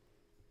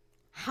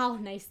 how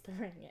nice the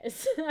ring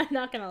is. I'm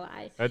not going to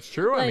lie. That's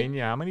true. Like, I mean,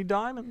 yeah, how many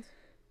diamonds?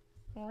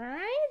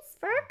 Right?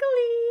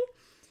 Sparkly.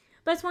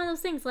 But it's one of those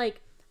things,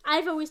 like,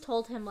 I've always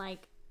told him,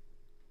 like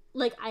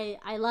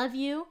I love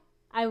you.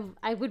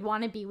 I would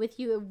want to be with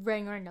you,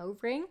 ring or no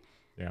ring.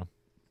 Yeah.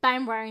 But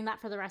I'm wearing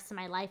that for the rest of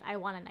my life. I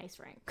want a nice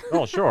ring.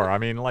 Oh, sure. I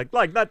mean, like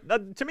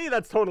that to me,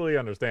 that's totally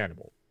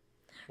understandable.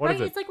 What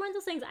is it? It's like one of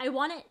those things. I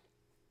want it.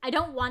 I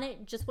don't want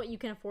it just what you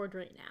can afford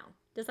right now.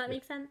 Does that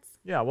make sense?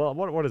 Yeah. Well,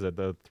 what is it?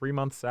 The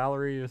 3-month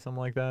salary or something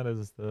like that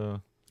is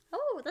the.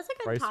 Oh, that's a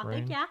good price topic.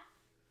 range? Yeah.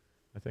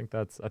 I think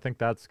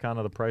that's kind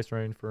of the price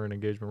range for an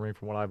engagement ring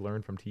from what I've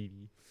learned from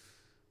TV.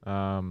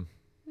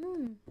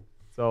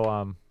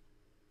 So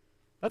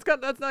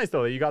that's nice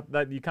though that you got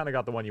that, you kind of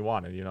got the one you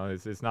wanted. You know,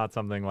 it's not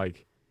something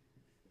like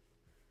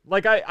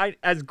I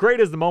as great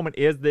as the moment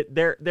is, that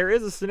there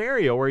is a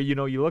scenario where, you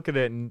know, you look at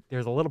it and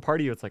there's a little part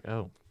of you, it's like,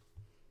 oh.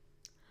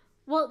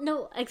 Well,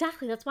 no,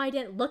 exactly. That's why I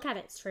didn't look at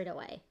it straight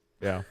away.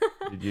 Yeah.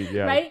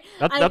 Yeah. Right?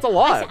 That's a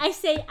lot. I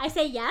say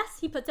yes.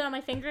 He puts it on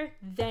my finger.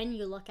 Then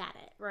you look at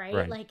it, right?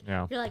 Right, Like,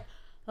 yeah. you're like,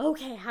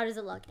 okay, how does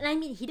it look? And I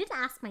mean, he didn't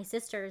ask my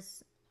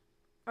sisters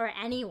or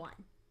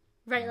anyone,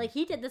 right? Like,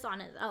 he did this on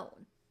his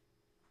own.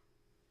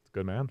 It's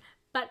good, man.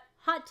 But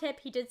hot tip,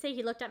 he did say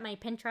he looked at my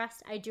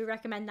Pinterest. I do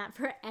recommend that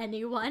for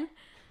anyone.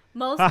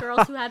 Most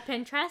girls who have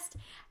Pinterest,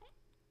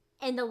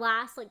 in the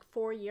last,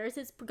 4 years,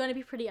 it's going to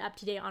be pretty up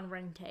to date on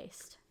ring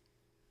taste.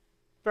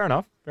 Fair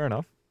enough.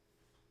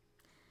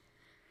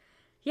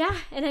 Yeah,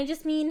 and I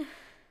just mean,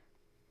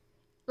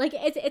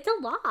 it's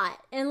a lot.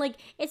 And,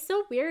 it's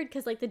so weird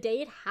because, the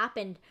day it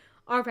happened,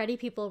 already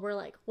people were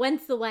like,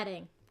 when's the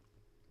wedding?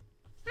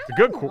 It's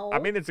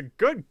a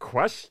good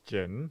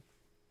question.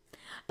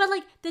 But,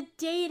 the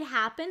day it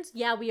happens,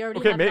 yeah, we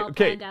already have it all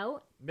planned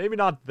out. Maybe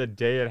not the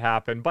day it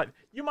happened, but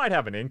you might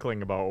have an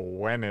inkling about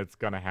when it's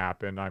going to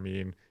happen. I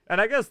mean, and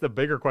I guess the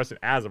bigger question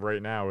as of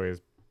right now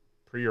is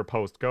pre or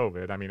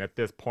post-COVID. I mean, at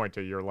this point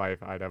of your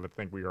life, I'd have to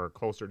think we are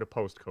closer to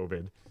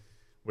post-COVID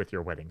with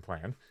your wedding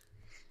plan.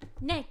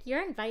 Nick,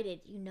 you're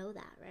invited. You know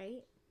that,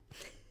 right?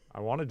 I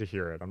wanted to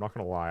hear it. I'm not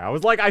going to lie. I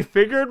was like, I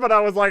figured, but I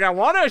was like, I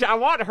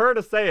want her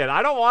to say it.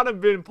 I don't want to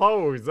be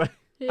imposed.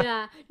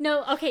 Yeah.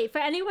 No, okay, for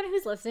anyone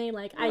who's listening,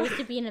 I used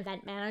to be an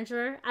event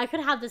manager. I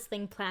could have this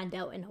thing planned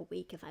out in a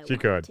week if I wanted to. She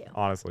could.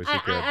 Honestly, she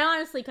could. I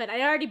honestly could.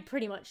 I already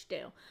pretty much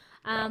do.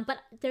 But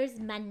there's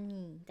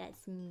money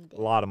that's needed.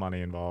 A lot of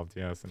money involved,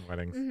 yes, in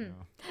weddings. Mm-hmm.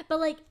 Yeah. But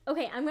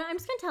okay, I'm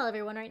just gonna tell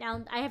everyone right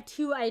now. I have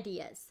 2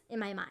 ideas in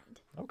my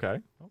mind. Okay.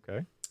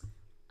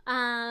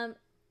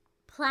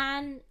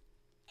 Plan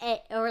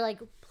A, or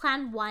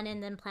plan 1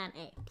 and then plan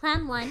A.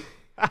 Plan 1,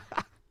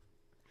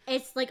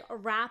 it's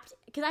wrapped,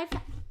 because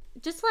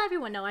just to let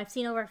everyone know, I've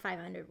seen over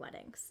 500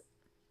 weddings.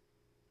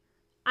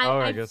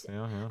 I guess,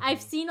 yeah.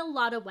 I've seen a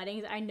lot of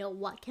weddings. I know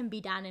what can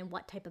be done and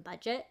what type of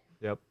budget.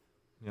 Yep.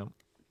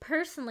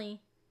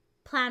 Personally,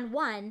 plan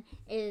 1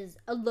 is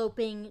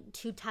eloping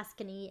to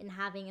Tuscany and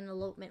having an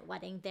elopement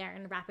wedding there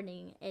and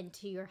wrapping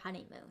into your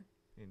honeymoon.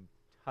 In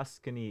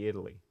Tuscany,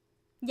 Italy.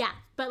 Yeah,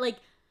 but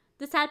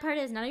the sad part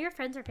is none of your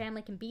friends or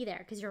family can be there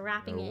because you're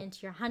wrapping it into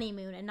your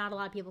honeymoon, and not a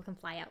lot of people can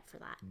fly out for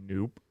that.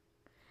 Nope.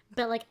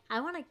 But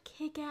I want a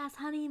kick-ass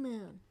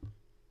honeymoon.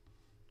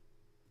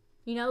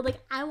 You know,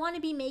 I want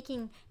to be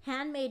making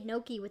handmade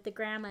gnocchi with the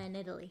grandma in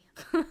Italy.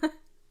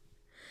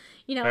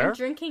 You know, Fair. and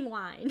drinking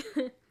wine.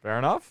 Fair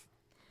enough.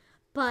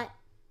 But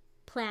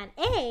plan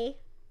A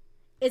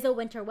is a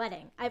winter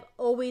wedding. I've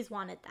always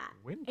wanted that.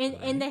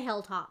 In the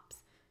hilltops.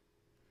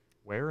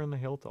 Where in the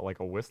hilltop? Like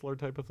a Whistler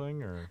type of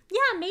thing, or?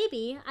 Yeah,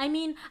 maybe. I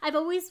mean, I've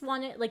always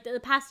wanted, like the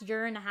past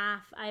year and a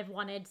half, I've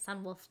wanted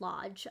Sunwolf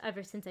Lodge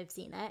ever since I've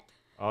seen it.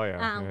 Oh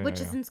yeah.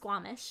 Which is in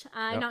Squamish.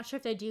 I'm not sure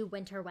if they do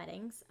winter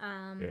weddings.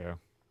 Yeah.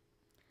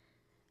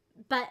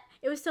 But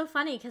it was so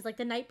funny because, like,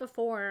 the night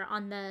before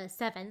on the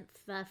 7th,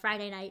 the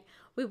Friday night,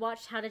 we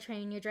watched How to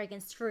Train Your Dragon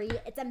 3.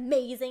 It's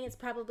amazing. It's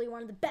probably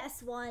one of the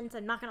best ones.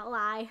 I'm not going to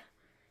lie.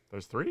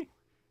 There's 3?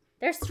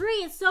 There's 3.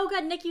 It's so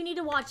good. Nick, you need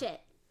to watch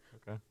it.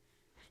 Okay.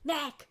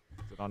 Nick!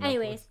 Is it on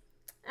Anyways,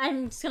 Netflix?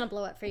 I'm just going to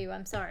blow it for you.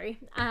 I'm sorry.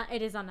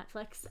 It is on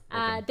Netflix.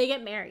 Okay. They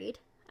get married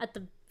at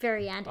the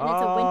very end, and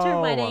it's a winter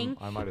wedding.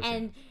 I might have seen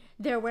and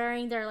they're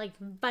wearing their, like,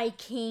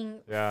 Viking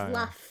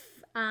fluff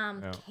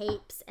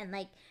capes and,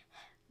 like,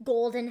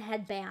 golden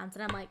headbands,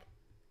 and I'm like,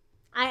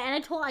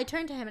 I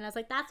turned to him and I was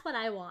like, that's what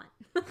I want.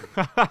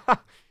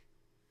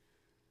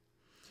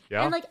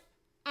 Yeah. And like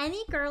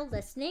any girl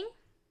listening,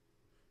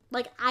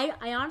 like I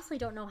honestly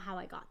don't know how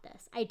I got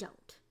this. I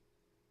don't.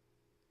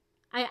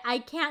 I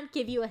can't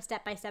give you a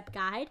step-by-step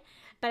guide,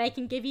 but I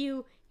can give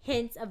you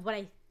hints of what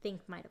I think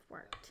might have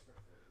worked.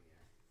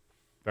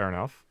 Fair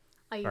enough.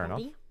 Are you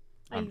ready?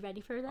 Are you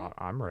ready for that?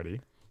 I'm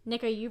ready.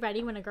 Nick, are you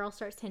ready when a girl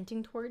starts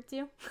hinting towards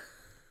you?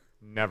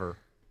 Never.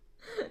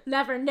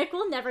 Never. Nick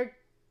will never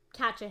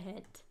catch a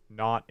hint.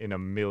 Not in a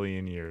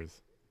million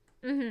years.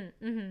 You're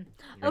gonna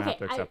have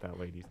to accept that,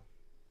 ladies.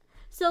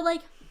 So,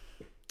 like,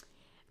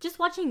 just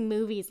watching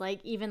movies,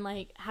 like, even,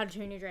 like, How to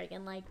Train Your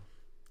Dragon, like,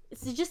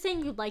 it's just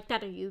saying you like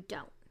that or you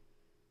don't.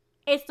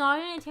 It's not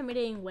an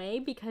intimidating way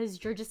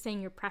because you're just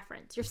saying your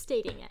preference. You're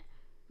stating it,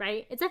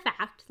 right? It's a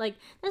fact. Like,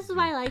 this is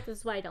what I like, this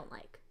is what I don't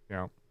like.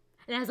 Yeah.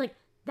 And I was like,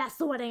 that's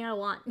the wedding I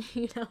want,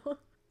 you know?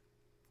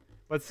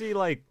 But see,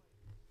 like,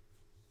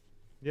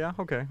 yeah,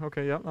 okay,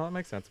 yeah, no, that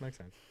makes sense.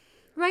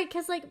 Right,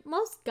 because, like,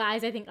 most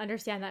guys, I think,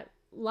 understand that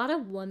a lot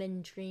of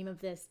women dream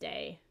of this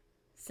day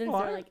since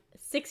they're, like,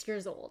 6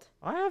 years old.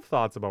 I have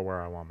thoughts about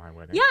where I want my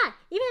wedding. Yeah,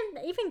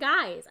 even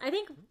guys. I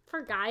think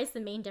for guys, the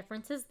main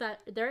difference is that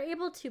they're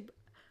able to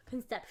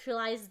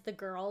conceptualize the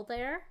girl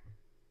there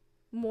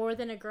more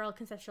than a girl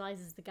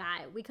conceptualizes the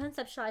guy. We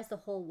conceptualize the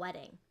whole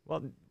wedding.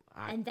 Well,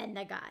 and then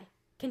the guy.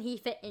 Can he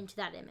fit into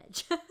that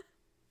image?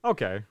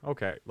 Okay.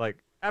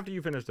 Like, after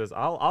you finish this,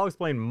 I'll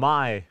explain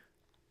my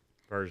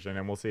version,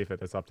 and we'll see if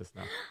it is up to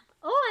snuff.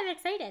 Oh, I'm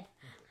excited.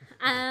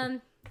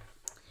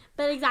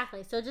 But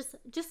exactly. So just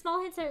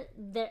small hints are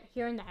there,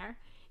 here and there.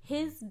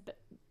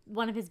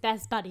 One of his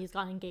best buddies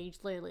got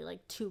engaged literally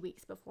like 2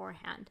 weeks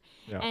beforehand.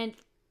 Yeah. And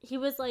he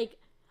was like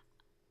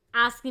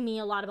asking me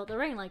a lot about the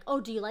ring. Like, oh,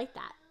 do you like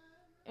that?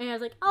 And I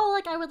was like, oh,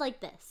 like I would like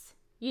this.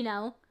 You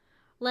know?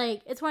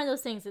 Like, it's one of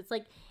those things. It's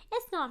like,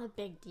 it's not a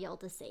big deal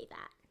to say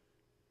that.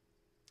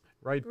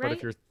 Right? But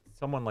if you're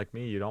someone like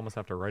me, you'd almost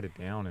have to write it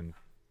down, and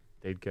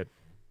they'd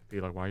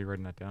be like, why are you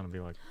writing that down? And be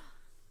like,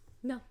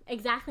 no,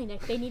 exactly,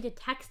 Nick. They need to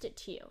text it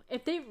to you.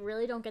 If they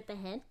really don't get the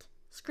hint,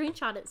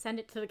 screenshot it, send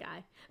it to the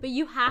guy. But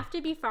you have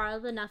to be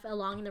far enough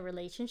along in the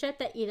relationship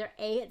that either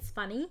A, it's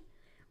funny,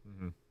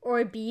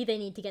 or B, they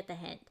need to get the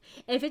hint.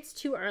 If it's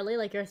too early,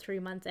 like you're 3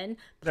 months in,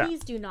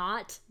 please do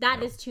not.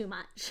 That is too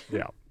much.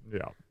 Yeah.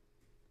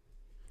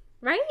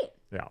 Right?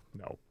 Yeah,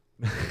 no.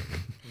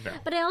 No.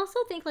 But I also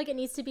think, like, it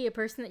needs to be a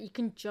person that you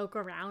can joke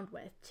around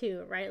with,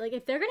 too, right? Like,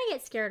 if they're going to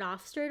get scared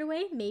off straight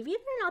away, maybe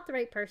they're not the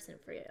right person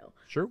for you.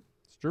 True.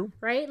 It's true.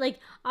 Right? Like,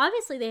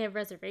 obviously they have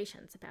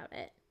reservations about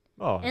it.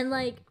 Oh, and,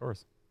 like, of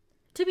course.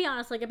 To be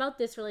honest, like, about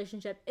this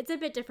relationship, it's a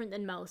bit different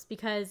than most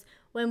because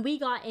when we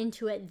got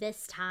into it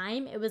this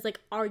time, it was like,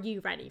 are you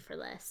ready for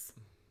this?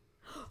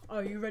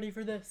 Are you ready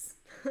for this?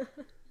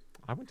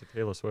 I went to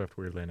Taylor Swift,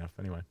 weirdly enough,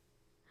 anyway.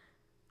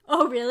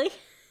 Oh, really?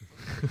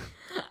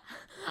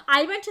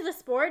 I went to the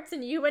sports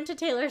and you went to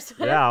Taylor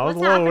Swift. Yeah, it was a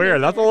little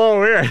weird. That's a little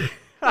weird.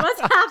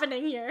 What's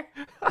happening here?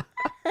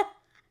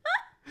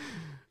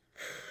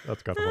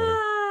 That's got the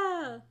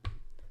whole.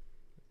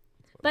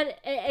 But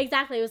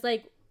exactly, it was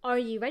like, are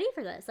you ready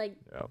for this? Like,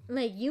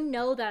 you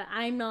know that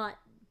I'm not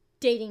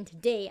dating to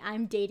date.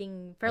 I'm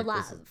dating for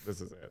love.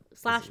 This is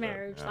it. /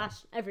 marriage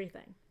 /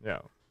 everything. Yeah.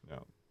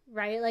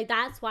 Right? Like,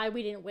 that's why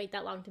we didn't wait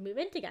that long to move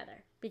in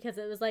together. Because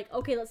it was like,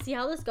 okay, let's see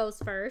how this goes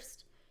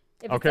first.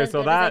 If it's as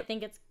good as I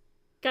think it's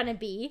gonna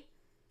be.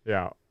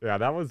 Yeah,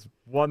 that was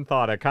one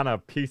thought. I kind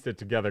of pieced it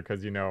together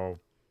because,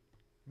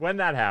 when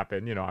that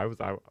happened,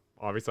 I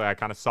obviously I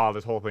kind of saw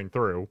this whole thing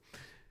through.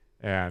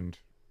 And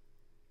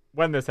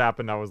when this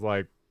happened, I was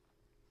like,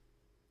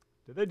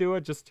 did they do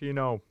it just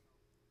to,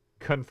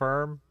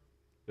 confirm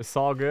it's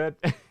all good?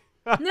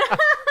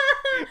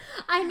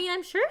 I mean,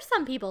 I'm sure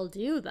some people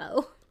do,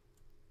 though.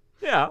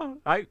 Yeah,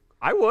 I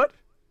would.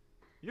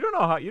 You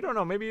don't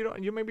know. Maybe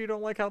you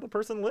don't like how the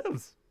person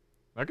lives.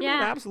 That could be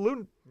an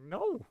absolute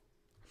no.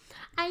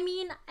 I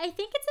mean, I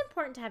think it's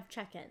important to have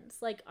check-ins.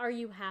 Like, are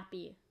you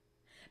happy?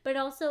 But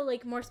also,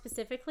 like, more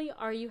specifically,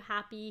 are you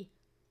happy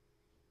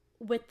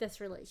with this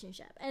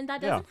relationship? And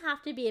that doesn't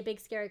have to be a big,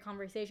 scary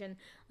conversation.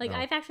 Like,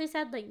 I've actually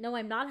said, like, no,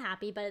 I'm not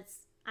happy, but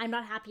I'm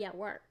not happy at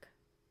work.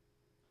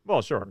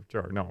 Well, sure.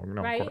 No,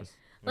 right? of course.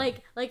 Yeah.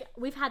 Like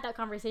we've had that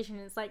conversation.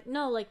 And it's like,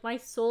 no, like my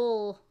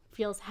soul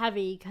feels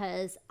heavy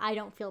because I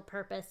don't feel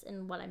purpose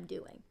in what I'm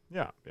doing.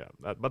 Yeah.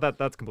 But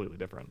that's completely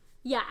different.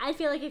 Yeah, I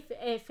feel like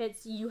if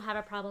it's you have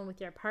a problem with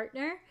your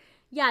partner,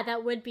 yeah,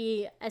 that would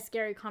be a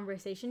scary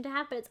conversation to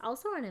have, but it's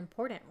also an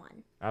important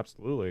one.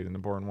 Absolutely, an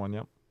important one.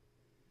 Yep.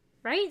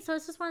 Right? So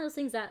it's just one of those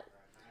things that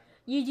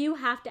you do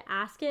have to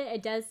ask it.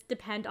 It does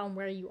depend on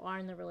where you are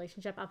in the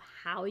relationship of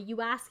how you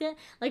ask it.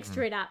 Like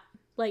straight up,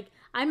 like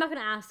I'm not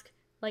gonna ask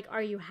like,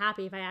 are you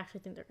happy if I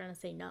actually think they're gonna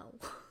say no?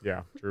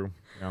 Yeah, true.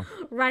 Yeah.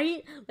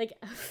 Right?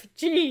 Like,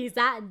 geez,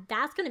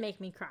 that's gonna make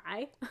me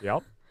cry.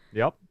 Yep.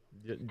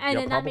 And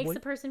then that makes the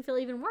person feel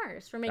even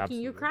worse for making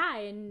you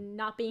cry and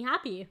not being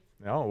happy.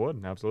 No, it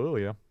would.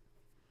 Absolutely, yeah.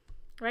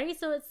 Right?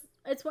 So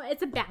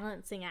it's a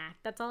balancing act.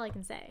 That's all I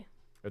can say.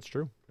 It's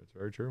true. It's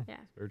very true. Yeah.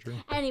 It's very true.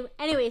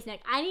 Anyways,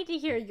 Nick, I need to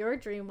hear your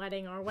dream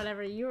wedding or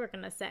whatever you were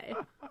gonna say.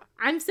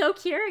 I'm so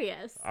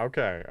curious.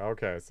 Okay.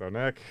 So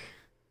Nick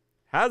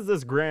has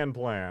this grand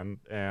plan,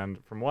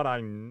 and from what I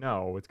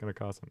know, it's gonna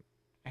cost an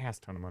ass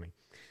ton of money.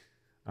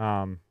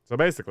 So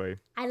basically,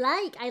 I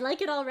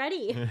like it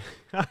already.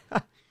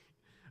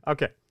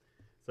 Okay,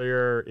 so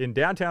you're in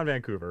downtown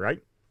Vancouver,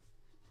 right?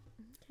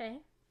 Okay.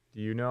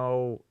 Do you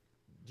know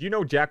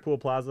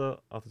Jackpool Plaza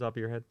off the top of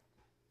your head?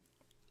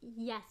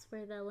 Yes,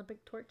 where the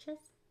Olympic torch is.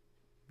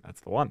 That's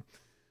the one.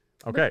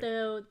 Okay.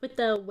 With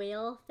the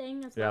whale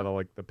thing as well.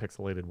 Yeah, the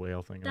pixelated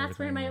whale thing. That's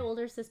where my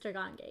older sister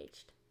got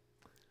engaged.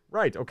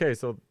 Right. Okay.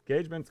 So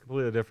engagement's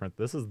completely different.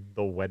 This is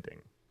the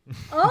wedding.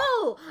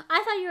 Oh,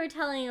 I thought you were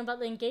telling about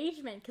the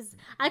engagement because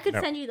I could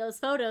send you those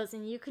photos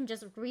and you can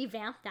just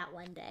revamp that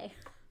one day.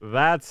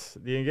 That's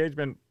the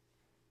engagement.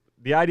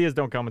 The ideas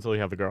don't come until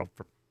you have the girl.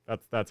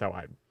 That's how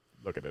I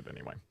look at it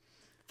anyway.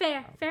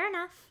 Fair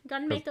enough.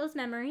 Gotta make those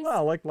memories.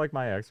 Well, like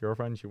my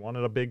ex-girlfriend, she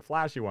wanted a big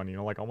flashy one,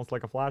 like almost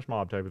like a flash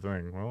mob type of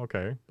thing. Well,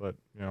 okay, but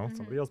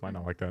somebody else might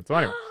not like that. So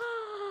anyway,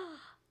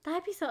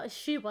 that'd be so.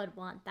 She would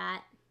want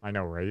that. I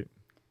know, right?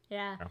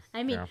 Yeah.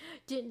 I mean,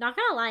 dude, not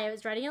gonna lie, I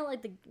was writing out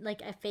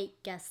like a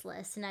fake guest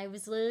list, and I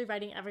was literally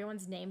writing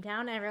everyone's name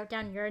down. I wrote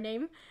down your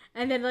name,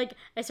 and then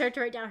I started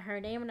to write down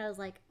her name, and I was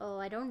like, oh,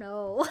 I don't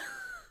know.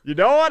 You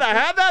know what? I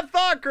had that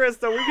thought,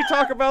 Krista. We could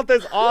talk about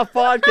this off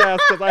podcast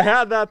because I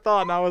had that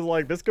thought, and I was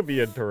like, this could be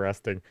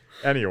interesting.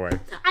 Anyway.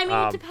 I mean,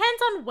 it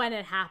depends on when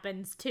it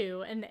happens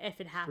too, and if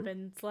it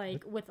happens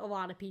with a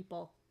lot of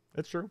people.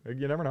 It's true.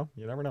 You never know.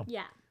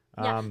 Yeah.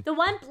 Yeah. The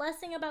one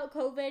blessing about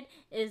COVID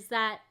is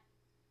that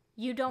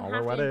you don't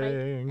have to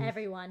invite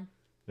everyone.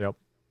 Yep.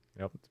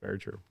 It's very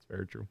true.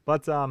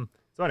 But so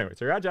anyway,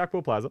 so you're at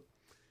Jackpool Plaza.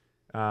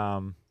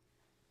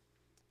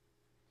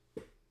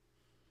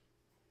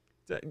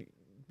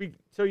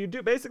 So you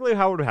do basically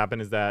how it would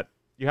happen is that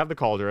you have the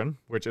Cauldron,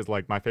 which is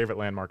like my favorite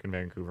landmark in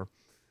Vancouver.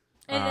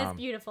 It is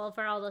beautiful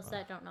for all those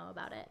that don't know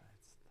about it.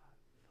 It's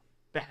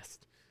the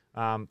best.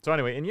 So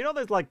anyway, and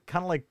there's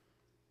kind of like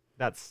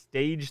that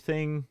stage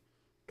thing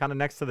kind of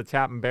next to the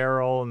Tap and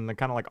Barrel and the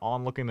kind of like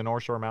on looking the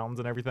North Shore Mountains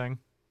and everything.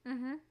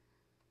 Mm-hmm.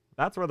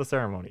 That's where the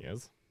ceremony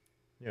is.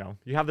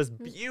 You have this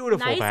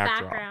beautiful nice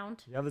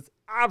background. You have this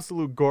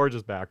absolute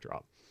gorgeous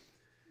backdrop.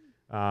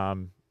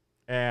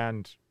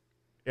 And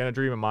in a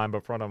dream of mine,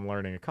 but from what I'm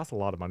learning, it costs a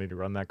lot of money to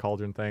run that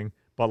Cauldron thing.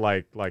 But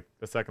like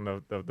the second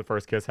the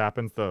first kiss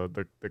happens,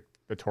 the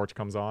torch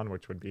comes on,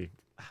 which would be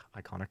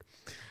iconic.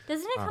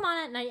 Doesn't it come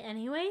on at night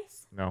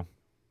anyways? No,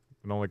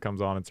 it only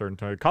comes on at certain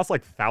times. It costs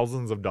like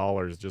thousands of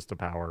dollars just to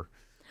power.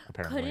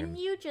 Apparently. Couldn't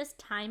you just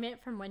time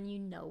it from when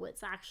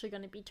it's actually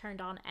going to be turned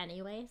on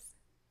anyways?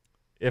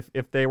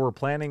 If they were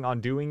planning on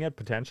doing it,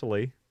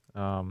 potentially,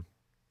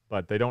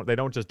 but they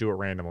don't just do it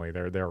randomly.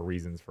 There are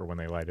reasons for when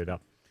they light it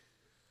up.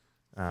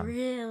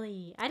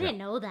 Really? I didn't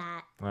know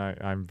that.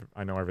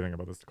 I know everything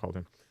about this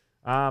Cauldron.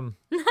 So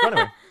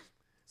anyway,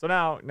 so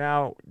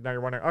now you're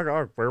wondering,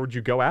 oh, where would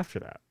you go after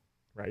that?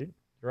 Right?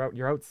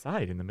 You're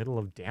outside in the middle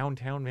of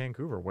downtown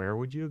Vancouver. Where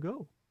would you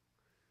go?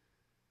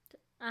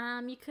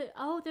 You could.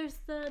 Oh, there's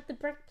the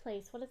brick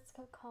place. What is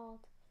it called?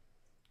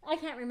 I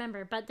can't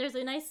remember, but there's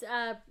a nice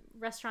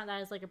restaurant that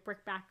has like a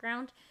brick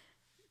background.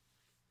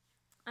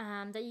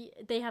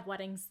 They have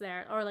weddings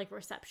there or like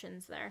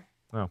receptions there.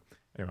 Oh,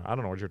 anyway, I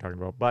don't know what you're talking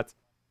about,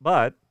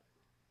 but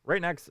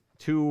right next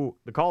to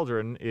the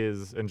Cauldron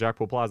in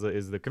Jackpool Plaza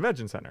is the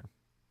convention center.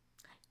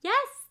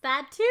 Yes,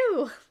 that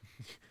too.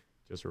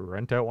 Just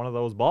rent out one of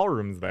those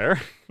ballrooms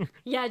there.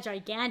 Yeah,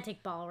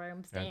 gigantic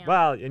ballrooms. Damn.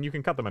 Well, and you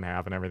can cut them in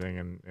half and everything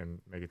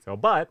and make it so.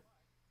 But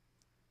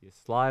you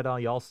slide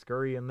on, y'all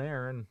scurry in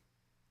there, and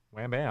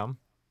wham bam,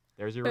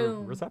 there's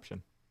your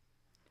reception.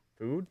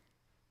 Food,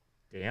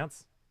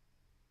 dance.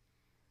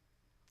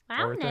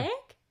 Wow, right Nick.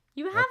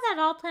 You have that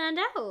all planned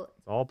out.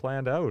 It's all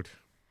planned out.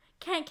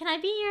 Can I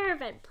be your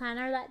event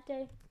planner that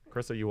day?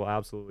 Krista, you will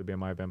absolutely be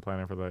my event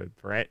planner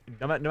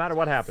no matter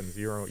what happens.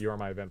 You are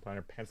my event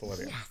planner. Pencil it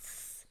in.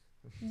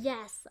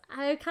 Yes.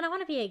 I kind of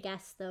want to be a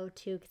guest though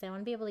too, because I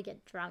want to be able to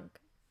get drunk.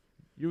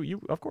 You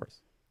of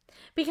course.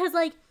 Because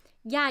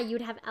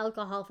you'd have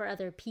alcohol for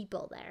other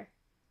people there.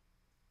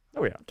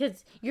 Oh yeah.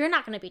 Because you're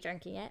not going to be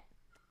drinking it.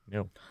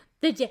 No.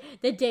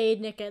 The day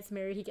Nick gets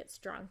married, he gets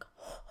drunk.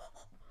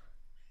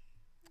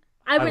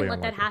 I wouldn't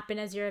let that happen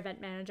as your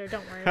event manager.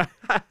 Don't worry.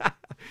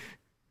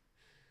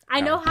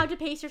 I know how to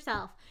pace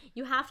yourself.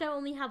 You have to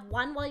only have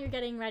one while you're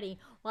getting ready.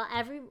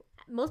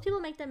 Most people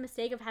make the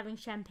mistake of having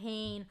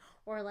champagne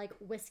or like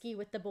whiskey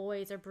with the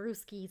boys or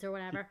brewskis or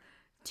whatever.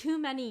 Too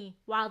many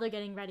while they're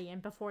getting ready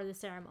and before the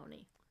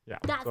ceremony. Yeah.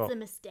 That's the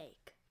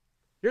mistake.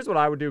 Here's what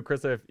I would do,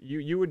 Krista. If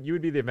you would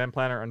be the event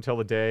planner until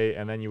the day,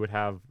 and then you would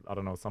have, I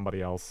don't know,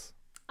 somebody else.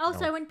 Oh,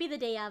 so I wouldn't be the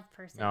day of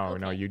person.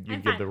 No, you'd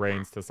give the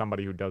reins to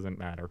somebody who doesn't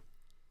matter.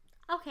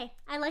 Okay,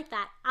 I like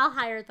that. I'll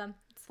hire them.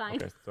 It's fine.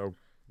 Okay, so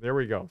there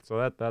we go. So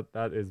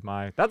that's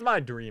my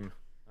dream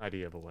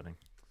idea of a wedding.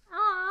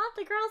 Aw,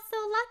 the girl's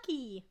so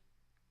lucky.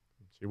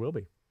 She will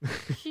be.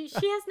 she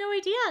has no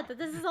idea that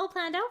this is all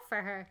planned out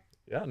for her.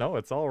 Yeah, no,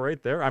 it's all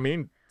right there. I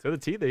mean, to the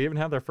T, they even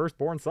have their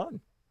firstborn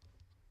son.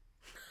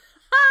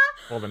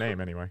 Well, the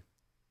name anyway.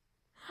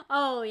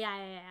 Oh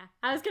yeah.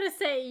 I was gonna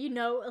say,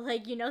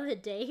 the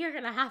day you're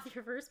gonna have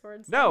your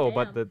firstborn son. No,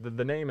 but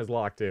the name is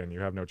locked in. You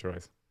have no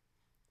choice.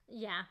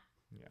 Yeah.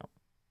 Yeah.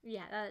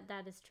 Yeah,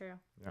 that is true.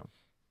 Yeah.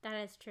 That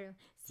is true.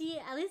 See,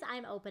 at least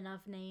I'm open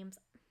of names.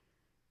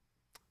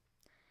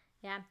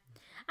 Yeah.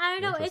 I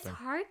don't know. It's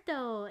hard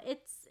though.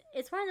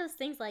 It's one of those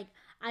things. Like,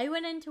 I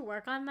went into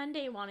work on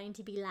Monday wanting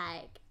to be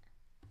like.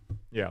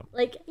 Yeah.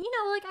 Like,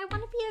 I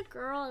want to be a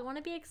girl. I want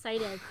to be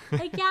excited.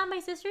 Like, yeah, my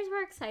sisters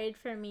were excited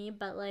for me,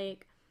 but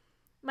like,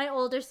 my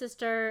older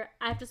sister,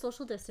 I have to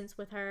social distance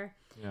with her.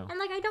 Yeah. And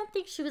like, I don't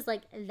think she was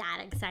like that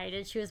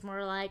excited. She was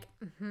more like,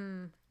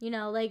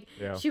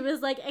 yeah. She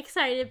was like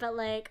excited, but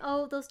like,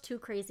 oh, those two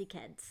crazy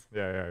kids.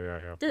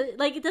 Yeah.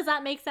 Does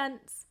that make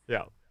sense?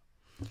 Yeah.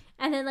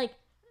 And then like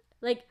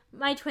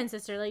my twin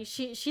sister, like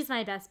she's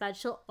my best bud.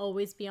 She'll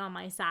always be on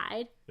my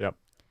side. Yep.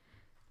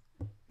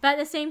 But at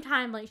the same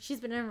time, like, she's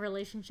been in a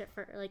relationship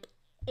for like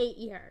 8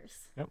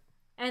 years. Yep.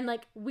 And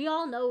like, we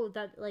all know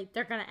that like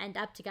they're gonna end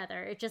up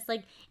together. It's just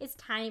like, it's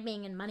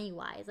timing and money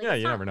wise. Like, yeah,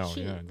 you never know.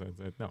 Cheap.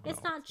 Yeah,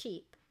 it's not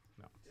cheap.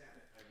 No.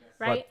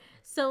 Right.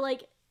 So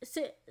like,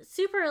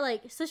 super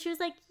like. So she was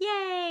like,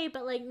 "Yay!"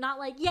 But like, not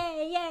like,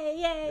 "Yay, yay,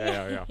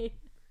 yay." Yeah.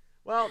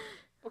 Well,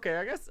 okay.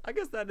 I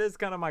guess that is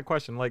kind of my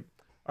question. Like,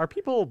 are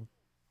people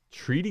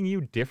treating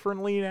you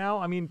differently now?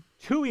 I mean,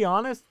 to be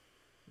honest,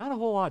 not a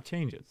whole lot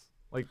changes.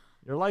 Like,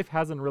 your life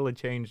hasn't really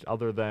changed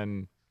other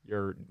than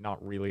you're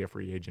not really a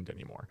free agent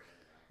anymore.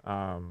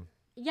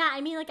 Yeah,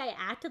 I mean, like, I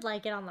acted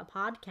like it on the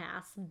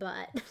podcast,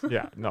 but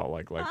yeah, no,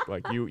 like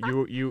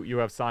you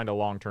have signed a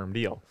long-term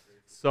deal.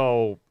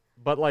 So,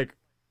 but like,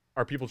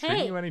 are people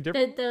treating you any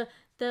different?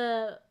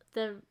 The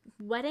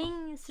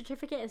wedding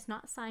certificate is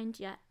not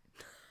signed yet.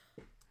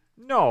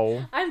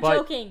 No, I'm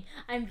joking.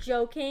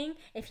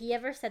 If he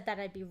ever said that,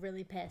 I'd be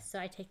really pissed. So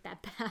I take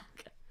that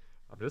back.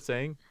 I'm just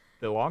saying,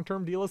 the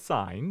long-term deal is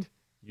signed.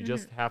 You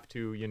just have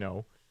to, you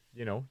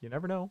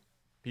never know.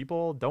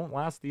 People don't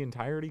last the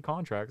entirety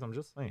contracts. I'm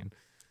just saying.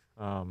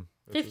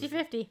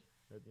 50-50. You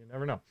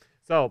never know.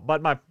 So,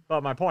 but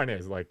my point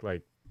is, like,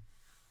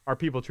 are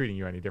people treating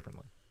you any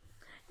differently?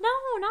 No,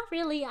 not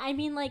really. I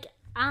mean, like,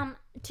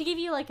 to give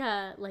you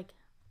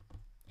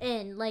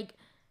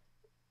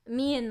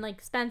me and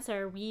like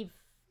Spencer, we've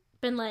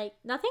been like,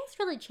 nothing's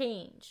really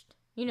changed.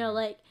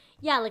 Like,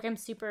 yeah, like, I'm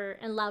super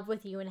in love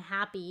with you and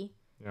happy.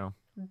 Yeah.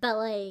 But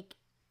like,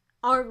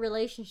 our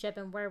relationship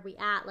and where we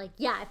at, like,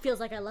 yeah, it feels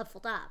like I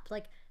leveled up.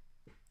 Like,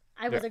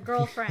 I was a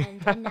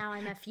girlfriend and now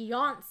I'm a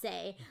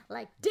fiance.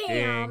 Like,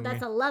 damn,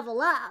 that's a level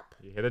up.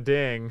 You hit a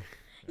ding.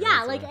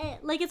 Yeah, like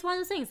it's one of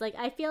those things. Like,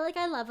 I feel like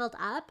I leveled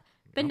up,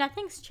 but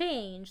nothing's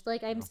changed.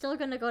 Like, I'm still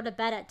gonna go to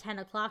bed at 10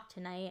 o'clock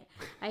tonight.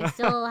 I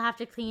still have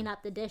to clean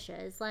up the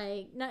dishes.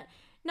 Like,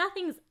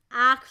 nothing's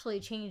actually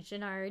changed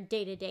in our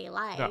day-to-day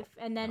life. No.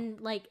 And then,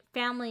 like,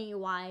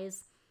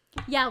 family-wise,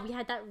 yeah, we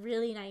had that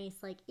really nice,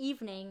 like,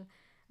 evening.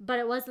 But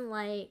it wasn't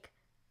like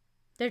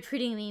they're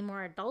treating me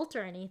more adult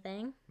or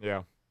anything.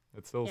 Yeah.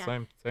 It's still the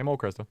same old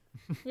Krista.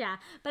 Yeah.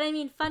 But I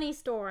mean, funny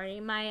story.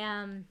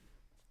 My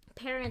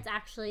parents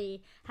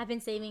actually have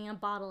been saving a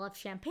bottle of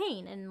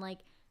champagne, and like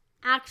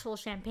actual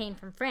champagne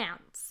from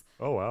France.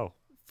 Oh, wow.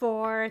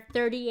 For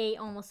 38,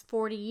 almost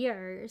 40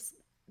 years.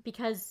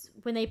 Because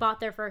when they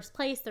bought their first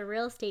place, the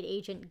real estate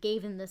agent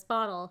gave them this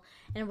bottle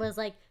and was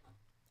like,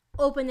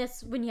 open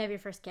this when you have your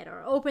first kid,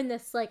 or open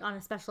this like on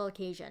a special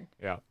occasion.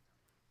 Yeah.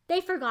 They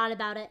forgot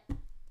about it.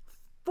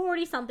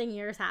 40-something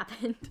years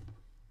happened.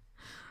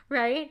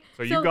 Right?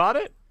 So you got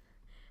it?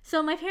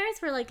 So my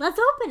parents were like, let's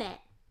open it.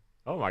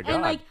 Oh my God.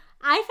 And like,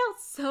 I felt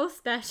so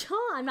special.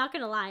 I'm not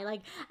going to lie.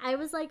 Like, I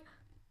was like,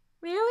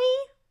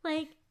 really?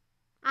 Like,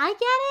 I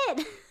get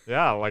it.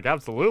 Yeah, like,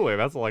 absolutely.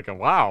 That's like a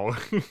wow.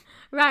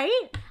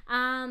 Right?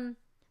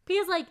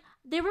 Because like,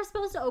 they were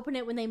supposed to open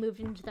it when they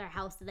moved into their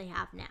house that they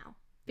have now.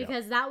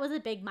 Because that was a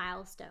big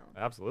milestone.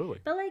 Absolutely.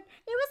 But like,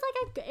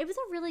 it was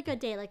a really good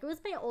day. Like, it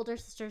was my older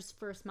sister's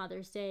first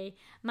Mother's Day.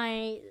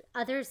 My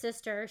other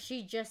sister,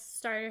 she just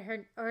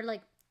started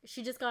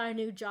she just got a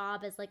new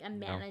job as like a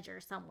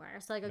manager somewhere.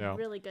 So like a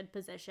really good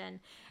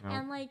position.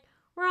 And like,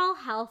 we're all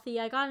healthy.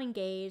 I got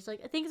engaged.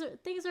 Like things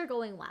are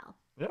going well.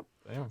 Yep.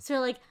 Damn. So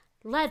we're like,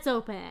 let's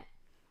open it.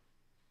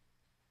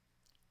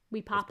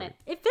 We pop That's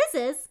it.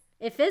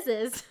 It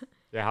fizzes.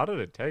 Yeah. How did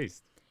it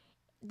taste?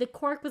 The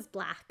cork was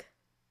black.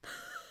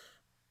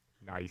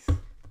 Nice.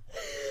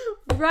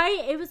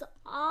 Right? It was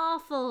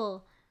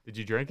awful. Did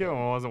you drink it when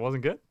it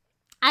wasn't good?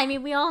 I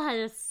mean, we all had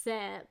a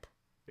sip.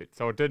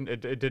 So it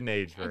didn't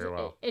age very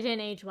well. It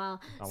didn't age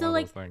well. Not So one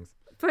like of those things.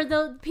 for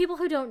the people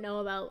who don't know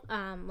about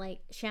like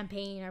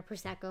champagne or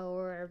prosecco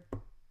or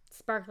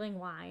sparkling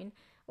wine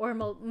or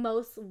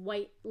most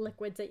white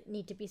liquids that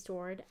need to be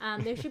stored,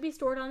 they should be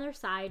stored on their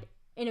side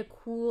in a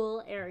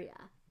cool area,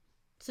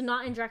 so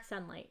not in direct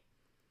sunlight.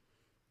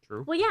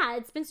 True. Well, yeah,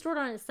 it's been stored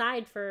on its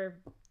side for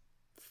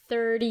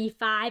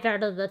 35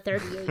 out of the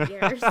 38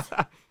 years.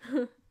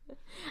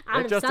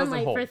 Out of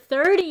sunlight for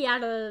 30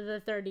 out of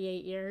the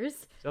 38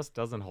 years. Just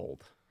doesn't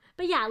hold.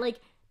 But yeah, like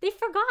they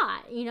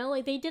forgot,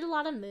 like they did a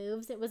lot of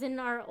moves. It was in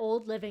our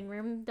old living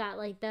room that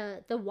like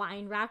the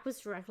wine rack was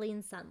directly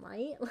in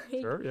sunlight.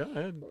 Like, Sure, yeah.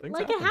 Things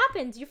like happen. it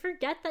happens. You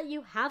forget that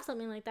you have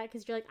something like that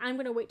because you're like, I'm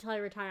gonna wait till I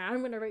retire.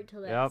 I'm gonna wait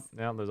till this. Yep.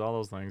 There's all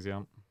those things.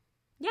 Yep.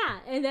 Yeah,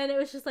 and then it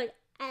was just like,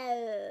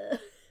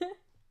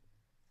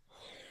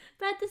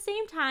 But at the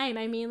same time,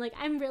 I mean, like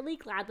I'm really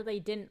glad that they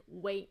didn't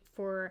wait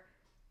for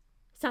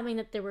something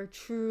that they were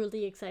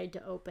truly excited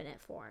to open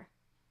it for.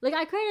 Like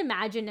I couldn't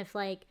imagine if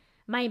like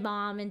my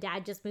mom and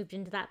dad just moved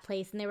into that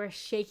place and they were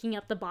shaking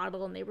up the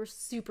bottle and they were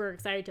super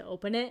excited to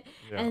open it,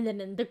 and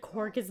then the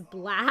cork is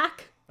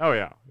black. Oh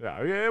yeah.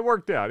 It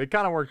worked out. It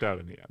kind of worked out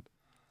in the end.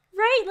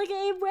 Right, like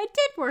it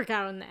did work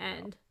out in the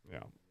end.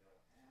 Yeah.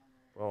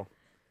 Well,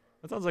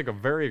 that sounds like a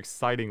very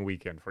exciting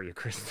weekend for you,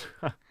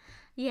 Krista.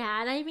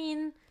 Yeah, and I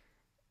mean,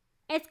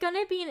 it's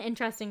gonna be an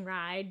interesting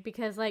ride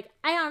because like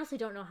I honestly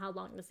don't know how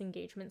long this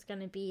engagement's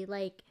gonna be.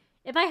 Like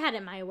if I had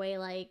it my way,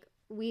 like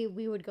we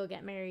would go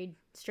get married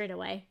straight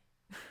away.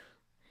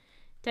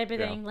 Type of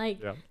thing.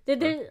 Like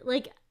there's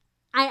like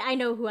I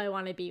know who I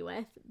want to be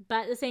with,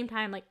 but at the same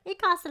time, like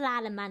it costs a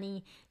lot of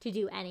money to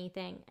do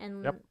anything,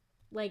 and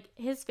like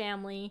his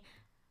family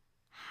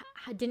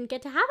didn't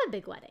get to have a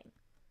big wedding.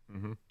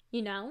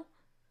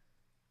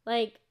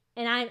 Like,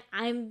 and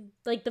I'm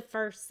like the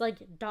first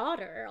like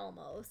daughter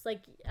almost.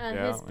 Like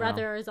his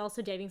brother is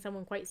also dating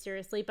someone quite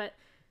seriously, but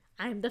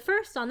I'm the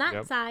first on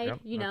that side.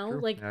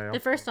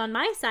 The first on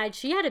my side,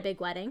 she had a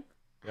big wedding,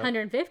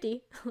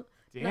 150.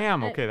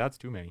 Damn. Okay, that's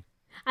too many.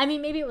 I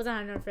mean, maybe it was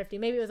 150,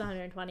 maybe it was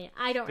 120.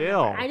 I don't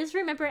remember. I just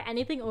remember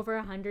anything over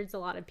 100 is a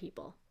lot of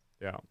people.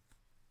 Yeah.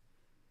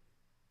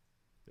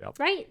 Yep.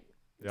 Right?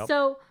 Yep.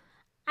 So,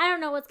 I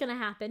don't know what's going to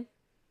happen.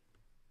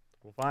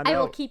 We'll find out. I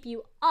will keep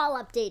you all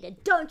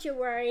updated. Don't you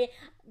worry.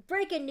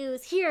 Breaking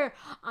news here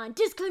on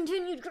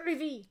Discontinued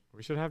Gravy.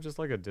 We should have just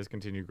like a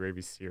Discontinued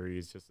Gravy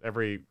series. Just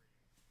every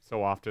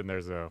so often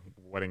there's a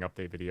wedding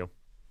update video.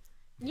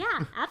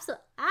 Yeah,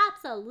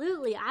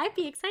 absolutely. I'd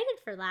be excited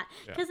for that.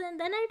 Because then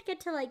I'd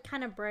get to like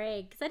kind of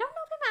brag. Because I don't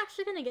know if I'm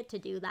actually going to get to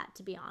do that,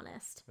 to be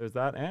honest. There's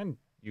that. And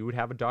you would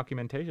have a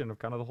documentation of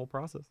kind of the whole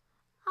process.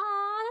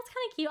 That's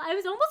kind of cute. I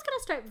was almost going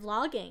to start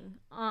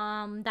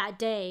vlogging that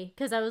day.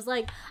 Because I was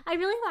like, I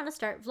really want to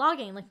start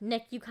vlogging. Like,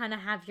 Nick, you kind of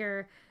have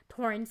your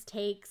Torrance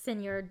takes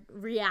and your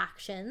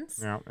reactions.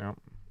 Yeah.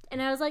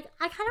 And I was like,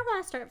 I kind of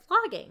want to start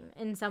vlogging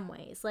in some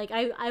ways. Like,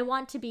 I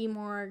want to be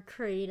more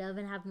creative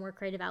and have more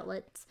creative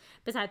outlets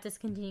besides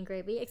Discontinued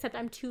Gravy. Except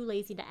I'm too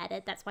lazy to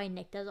edit. That's why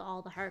Nick does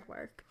all the hard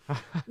work.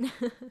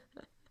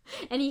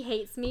 And he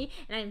hates me.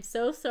 And I'm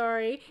so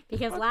sorry.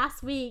 Because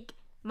last week,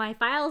 my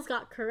files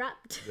got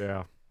corrupt.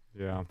 Yeah.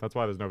 That's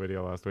why there's no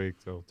video last week.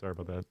 So sorry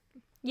about that.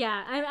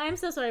 Yeah, I'm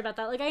so sorry about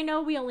that. Like, I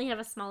know we only have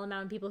a small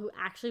amount of people who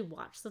actually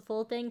watch the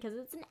full thing. Because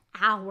it's an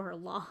hour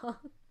long.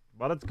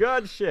 But it's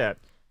good shit.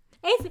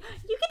 You get to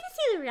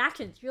see the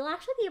reactions. You'll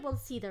actually be able to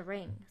see the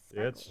rings.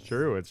 It's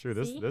true.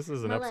 This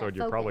is an episode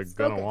you're probably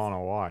gonna want to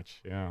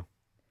watch. Yeah.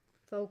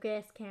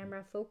 Focus,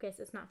 camera, focus.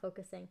 It's not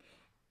focusing.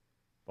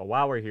 But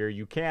while we're here,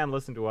 you can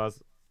listen to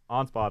us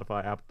on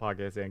Spotify, Apple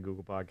Podcasts, and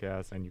Google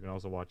Podcasts, and you can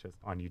also watch us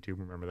on YouTube.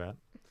 Remember that.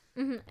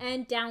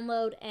 And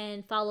download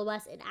and follow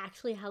us. It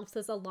actually helps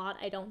us a lot.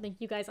 I don't think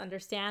you guys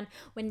understand.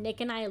 When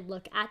Nick and I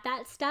look at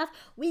that stuff,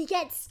 we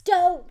get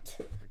stoked.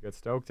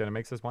 And it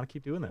makes us want to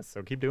keep doing this.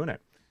 So keep doing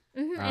it.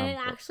 And it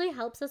actually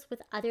helps us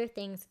with other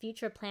things,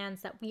 future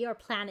plans that we are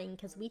planning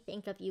because we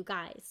think of you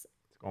guys.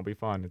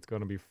 It's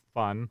going to be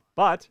fun.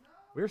 But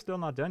we're still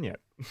not done yet.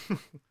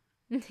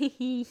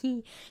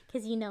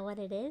 Because you know what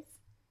it is?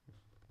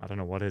 I don't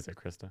know. What is it,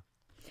 Krista?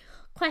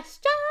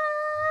 Questions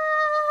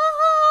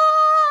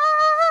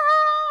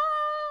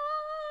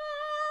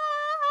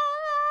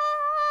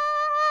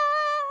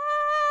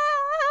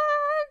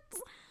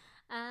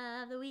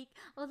of the week.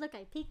 Oh, look,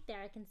 I peeked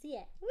there. I can see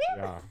it. Woo!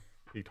 Yeah.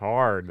 Peeked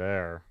hard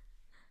there.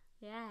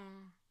 Yeah,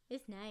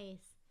 it's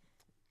nice.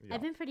 Yeah.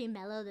 I've been pretty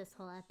mellow this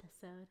whole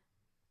episode.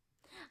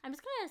 I'm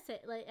just gonna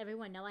let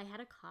everyone know I had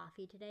a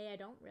coffee today. I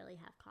don't really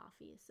have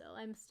coffee, so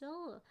I'm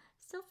still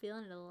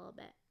feeling it a little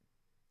bit.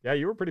 Yeah,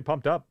 you were pretty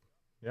pumped up.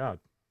 Yeah.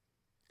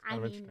 I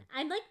mean,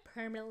 I'm like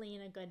permanently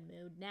in a good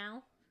mood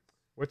now.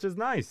 Which is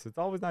nice. It's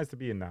always nice to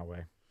be in that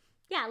way.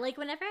 Yeah, like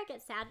whenever I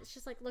get sad, it's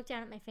just like look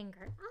down at my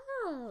finger.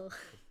 Oh.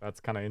 That's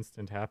kind of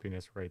instant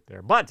happiness right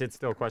there. But it's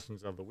still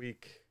questions of the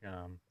week.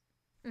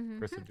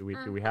 Krista, do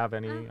we have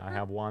any? I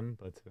have one,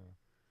 but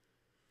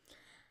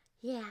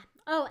yeah.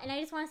 Oh, and I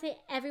just want to say,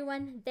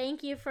 everyone,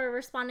 thank you for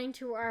responding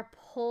to our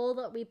poll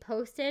that we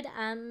posted.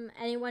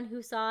 Anyone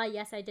who saw,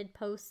 yes, I did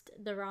post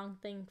the wrong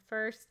thing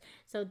first,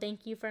 so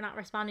thank you for not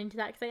responding to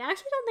that, because I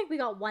actually don't think we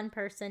got one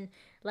person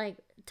like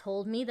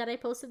told me that I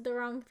posted the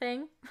wrong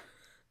thing.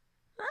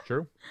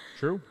 True.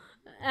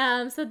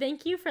 So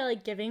thank you for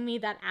like giving me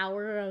that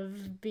hour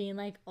of being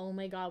like, oh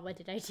my god, what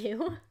did I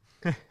do?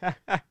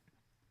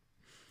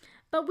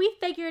 But we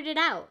figured it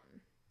out.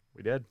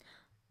 We did.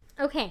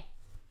 Okay.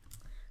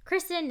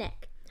 Kristen and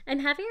Nick, I'm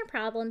having a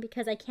problem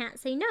because I can't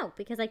say no,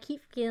 because I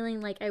keep feeling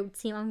like I would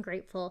seem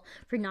ungrateful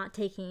for not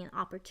taking an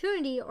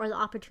opportunity, or the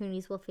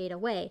opportunities will fade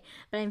away,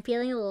 but I'm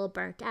feeling a little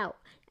burnt out.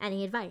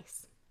 Any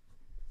advice?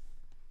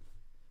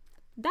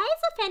 That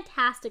is a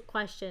fantastic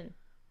question.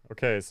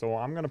 Okay, so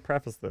I'm going to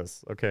preface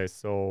this. Okay,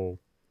 so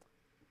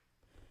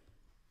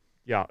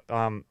yeah,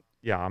 I'm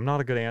not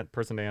a good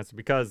person to answer,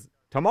 because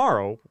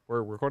tomorrow,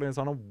 we're recording this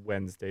on a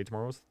Wednesday,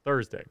 tomorrow's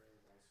Thursday.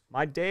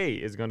 My day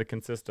is going to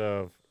consist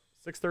of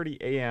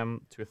 6:30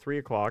 a.m. to 3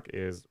 o'clock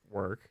is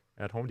work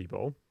at Home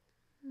Depot.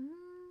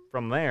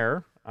 From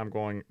there, I'm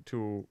going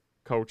to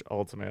coach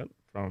Ultimate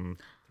from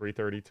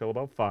 3:30 till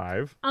about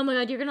 5. Oh my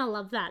god, you're going to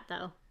love that,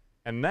 though.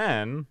 And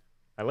then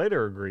I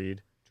later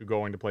agreed to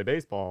going to play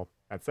baseball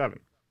at 7.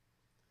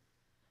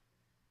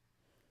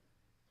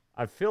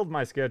 I've filled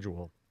my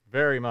schedule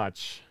very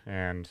much,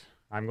 and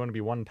I'm going to be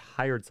one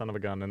tired son of a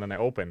gun, and then I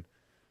open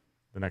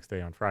the next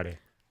day on Friday.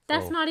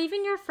 That's not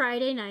even your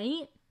Friday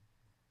night?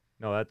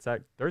 No,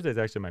 Thursday's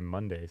actually my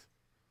Mondays.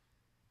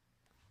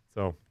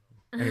 So,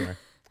 anyway.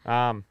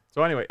 In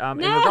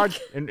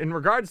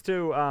regards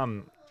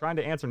to trying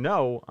to answer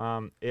no,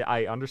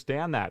 I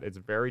understand that. It's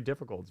very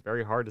difficult. It's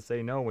very hard to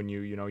say no when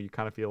you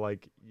kind of feel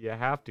like you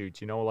have to.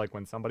 Like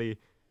when somebody,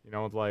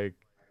 like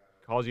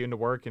calls you into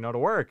work, to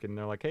work, and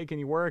they're like, hey, can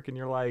you work? And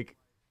you're like,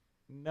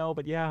 no,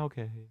 but yeah,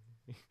 okay.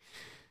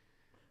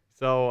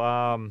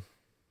 So,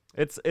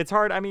 it's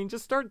hard. I mean,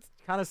 just start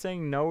kind of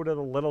saying no to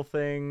the little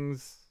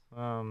things.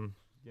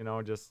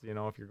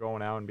 If you're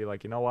going out and be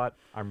like, you know what,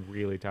 I'm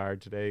really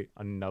tired today,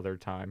 another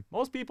time.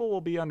 Most people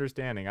will be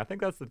understanding. I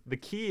think that's the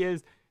key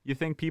is you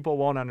think people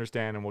won't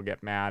understand and will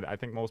get mad. I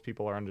think most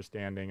people are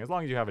understanding. As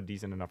long as you have a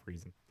decent enough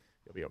reason,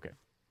 you'll be okay.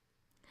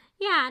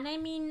 Yeah, and I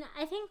mean,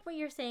 I think what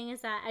you're saying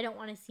is that I don't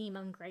want to seem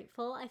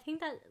ungrateful. I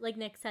think that, like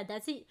Nick said,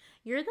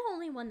 you're the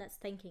only one that's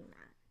thinking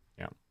that.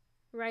 Yeah.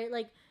 Right?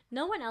 Like,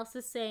 no one else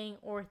is saying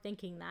or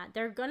thinking that.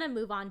 They're going to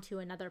move on to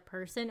another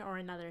person or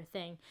another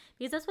thing.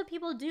 Because that's what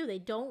people do.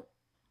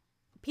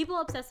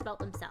 People obsess about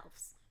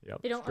themselves.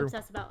 Yep, they don't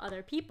obsess about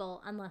other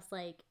people unless,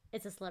 like,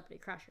 it's a celebrity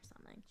crush or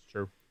something. It's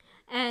true.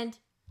 And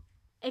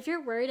if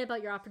you're worried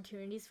about your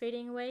opportunities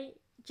fading away,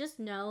 just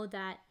know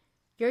that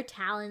your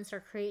talents or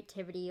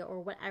creativity or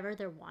whatever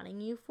they're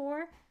wanting you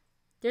for,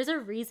 there's a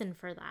reason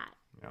for that.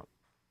 Yeah.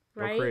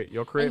 Right?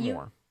 You'll create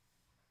more.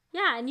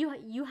 Yeah, and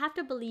you have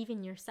to believe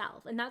in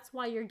yourself, and that's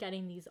why you're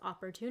getting these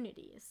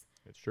opportunities.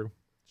 It's true.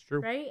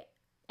 Right?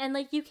 And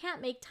like, you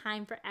can't make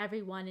time for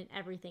everyone and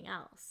everything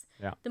else.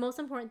 Yeah. The most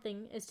important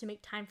thing is to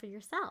make time for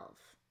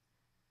yourself.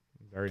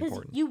 Very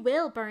important. Because you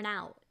will burn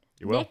out.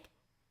 You will. Nick,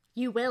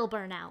 you will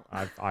burn out.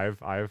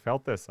 I've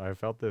felt this. I've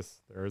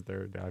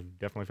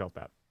definitely felt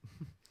that.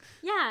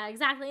 Yeah,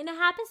 exactly. And it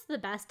happens to the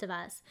best of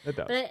us. It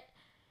does. But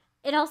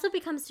it also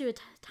becomes to a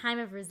time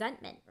of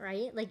resentment,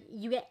 right? Like,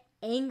 you get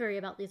angry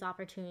about these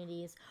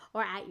opportunities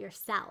or at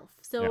yourself.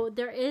 So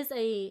there is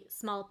a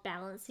small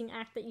balancing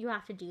act that you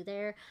have to do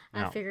there,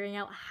 figuring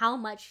out how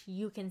much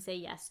you can say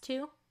yes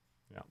to.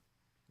 Yeah.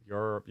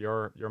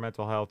 Your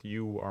mental health,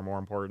 you are more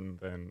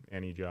important than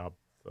any job,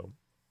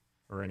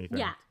 or anything.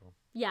 Yeah. So.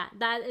 Yeah,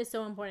 that is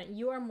so important.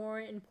 You are more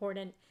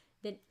important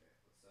than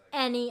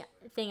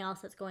anything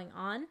else that's going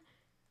on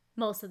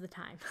most of the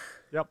time.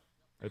 Yep,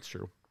 it's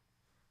true.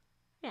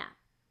 Yeah.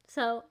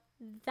 So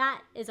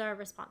that is our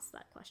response to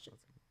that question.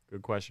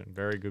 Good question.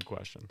 Very good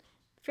question.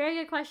 Very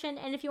good question.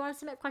 And if you want to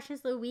submit questions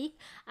of the week,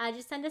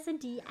 just send us a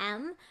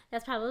DM.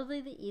 That's probably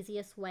the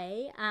easiest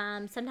way.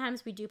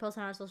 Sometimes we do post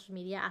on our social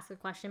media, ask a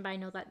question, but I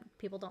know that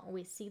people don't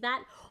always see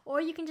that.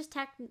 Or you can just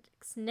text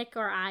Nick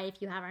or I if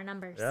you have our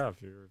numbers. Yeah, if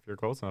you're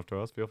close enough to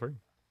us, feel free.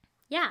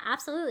 Yeah,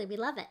 absolutely. We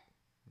love it.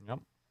 Yep.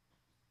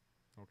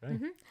 Okay.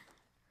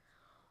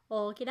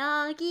 Okie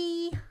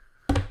dokie.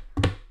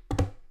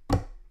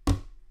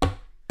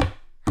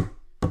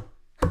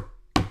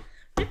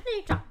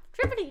 Trippity chop,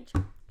 trippity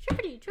chop,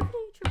 trippity,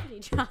 trippity,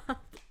 trippity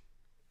chop.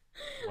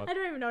 I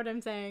don't even know what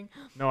I'm saying.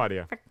 No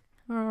idea.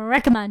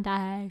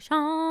 Recommendations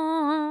of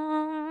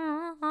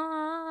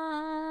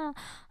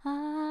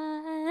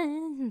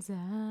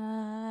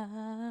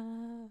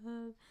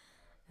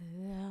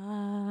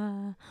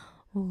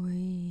the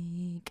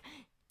week.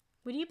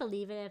 Would you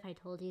believe it if I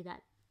told you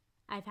that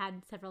I've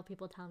had several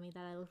people tell me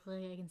that I look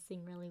like I can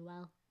sing really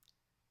well?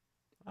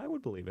 I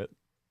would believe it.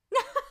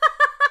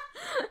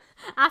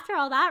 After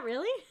all that,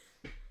 really?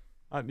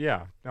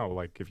 Yeah. No,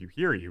 like if you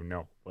hear you,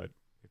 no. But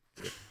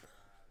if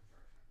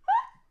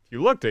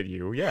you looked at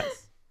you,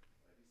 yes.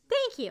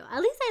 Thank you.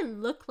 At least I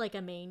look like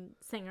a main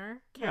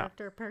singer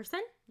character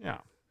person. Yeah.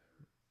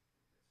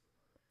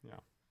 Yeah.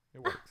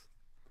 It works.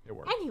 It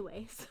works.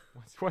 Anyways.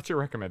 What's your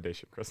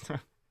recommendation, Krista?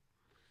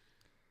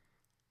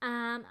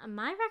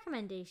 My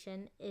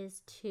recommendation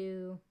is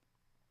to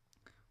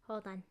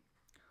hold on.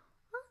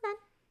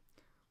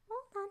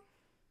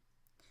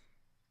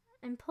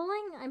 I'm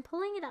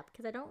pulling it up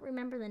because I don't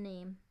remember the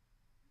name.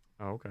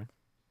 Oh, okay.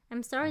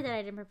 I'm sorry that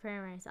I didn't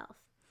prepare myself.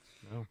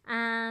 No.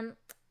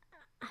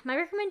 My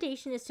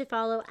recommendation is to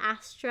follow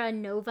Astra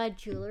Nova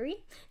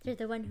Jewelry. They're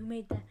the one who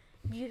made the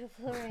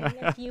beautiful ring.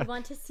 If you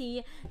want to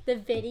see the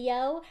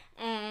video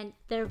and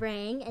the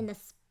ring and the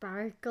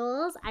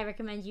sparkles, I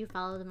recommend you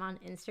follow them on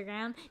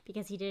Instagram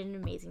because he did an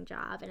amazing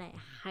job and I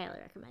highly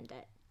recommend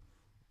it.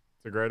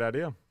 It's a great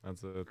idea.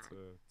 It's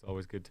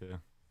always good to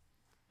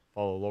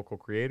follow local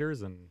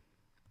creators and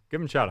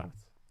give them shout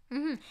outs.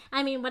 Mm-hmm.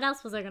 I mean, what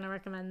else was I going to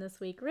recommend this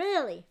week?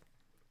 Really?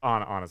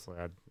 Honestly,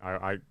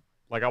 I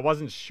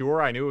wasn't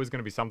sure. I knew it was going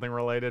to be something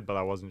related, but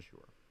I wasn't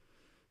sure.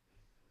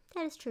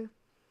 That is true.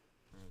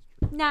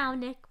 Now,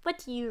 Nick,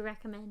 what do you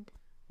recommend?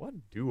 What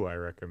do I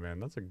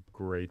recommend? That's a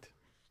great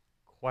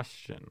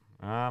question.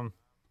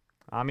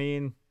 I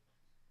mean,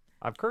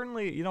 I'm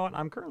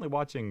currently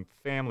watching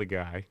Family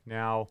Guy.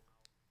 Now,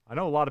 I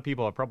know a lot of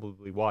people have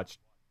probably watched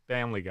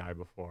Family Guy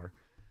before.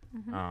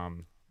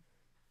 Mm-hmm.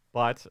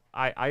 But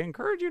I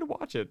encourage you to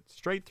watch it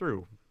straight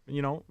through,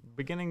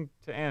 beginning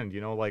to end,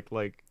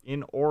 like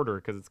in order,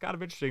 because it's kind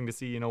of interesting to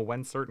see,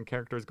 when certain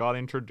characters got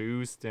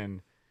introduced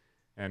and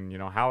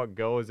how it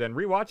goes, and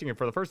rewatching it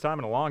for the first time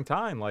in a long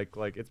time. Like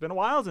it's been a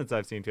while since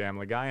I've seen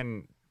Family Guy,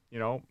 and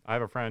I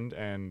have a friend,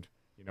 and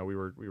we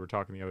were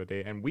talking the other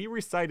day, and we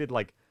recited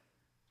like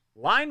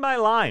line by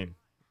line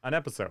an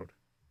episode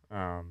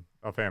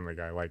of Family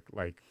Guy,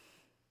 like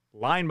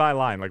line by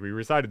line, like we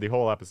recited the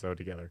whole episode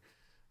together.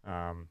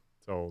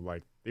 So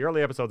like the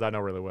early episodes I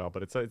know really well,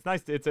 but it's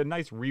nice. It's a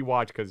nice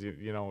rewatch because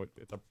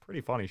it's a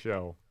pretty funny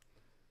show.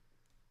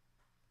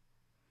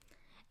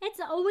 It's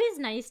always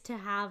nice to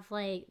have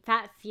like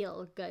that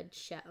feel good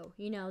show,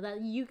 that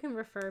you can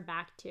refer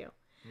back to.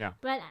 Yeah.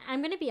 But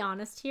I'm gonna be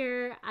honest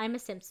here. I'm a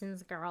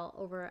Simpsons girl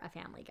over a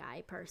Family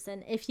Guy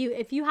person. If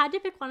you had to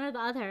pick one or the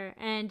other,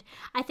 and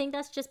I think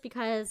that's just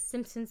because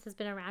Simpsons has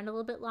been around a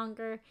little bit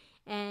longer,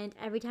 and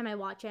every time I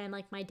watch it, I'm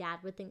like, my dad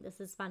would think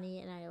this is funny,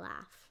 and I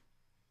laugh.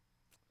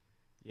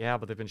 Yeah,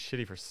 but they've been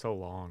shitty for so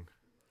long.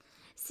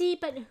 See,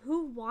 but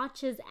who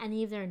watches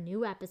any of their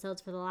new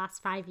episodes for the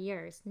last 5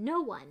 years?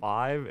 No one.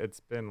 5? It's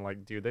been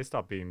like, dude, they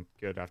stopped being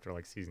good after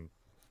like season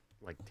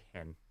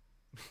 10.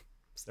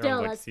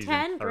 Still, that's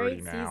 10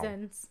 great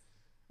seasons.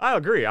 I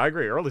agree.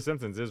 Early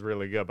Simpsons is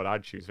really good, but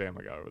I'd choose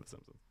Family Guy over The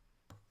Simpsons.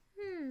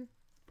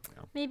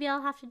 Yeah. Maybe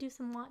I'll have to do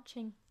some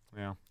watching.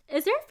 Yeah.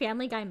 Is there a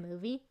Family Guy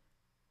movie?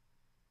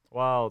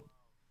 Well,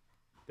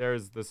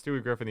 there's the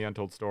Stewie Griffin The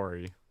Untold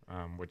Story,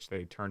 which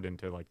they turned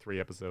into like 3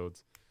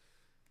 episodes.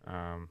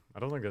 I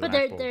don't think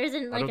there's there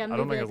isn't like a movie. I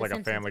don't think there's like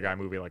a Family Guy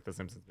movie like the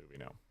Simpsons movie.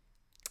 No.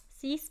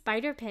 See,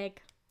 Spider Pig.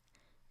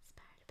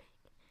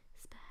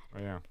 Oh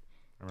yeah,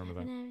 I remember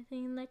that. And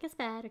everything like a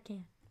spider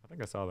can. I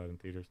think I saw that in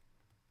theaters.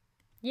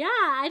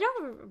 Yeah,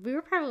 we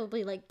were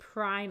probably like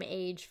prime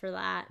age for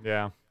that.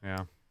 Yeah.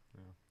 I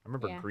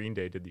remember Green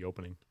Day did the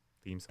opening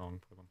theme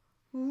song for them.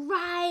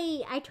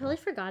 Right, I totally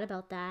forgot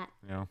about that.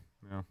 Yeah,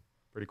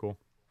 pretty cool.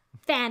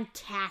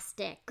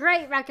 Fantastic,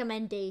 great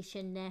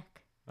recommendation,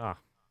 Nick.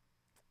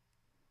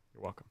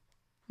 You're welcome.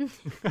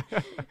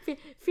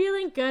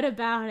 Feeling good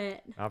about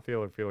it. I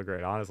feel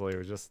great. Honestly, it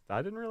was just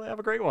I didn't really have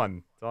a great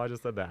one, so I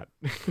just said that.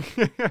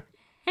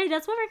 Hey,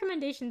 that's what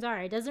recommendations are.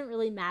 It doesn't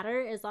really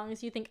matter as long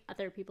as you think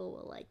other people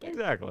will like it.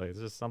 Exactly. It's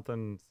just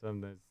something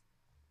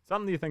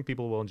you think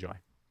people will enjoy.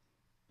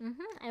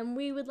 Mm-hmm. And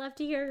we would love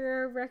to hear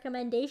your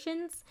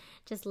recommendations.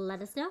 Just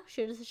let us know.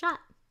 Shoot us a shot.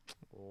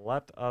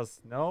 Let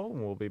us know.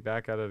 We'll be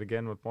back at it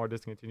again with more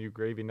Discontinued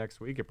Gravy next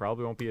week. It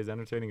probably won't be as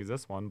entertaining as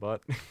this one,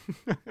 but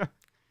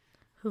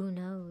who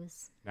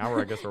knows?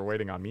 I guess we're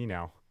waiting on me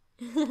now.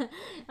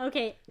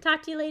 Okay.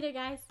 Talk to you later,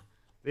 guys.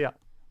 See ya.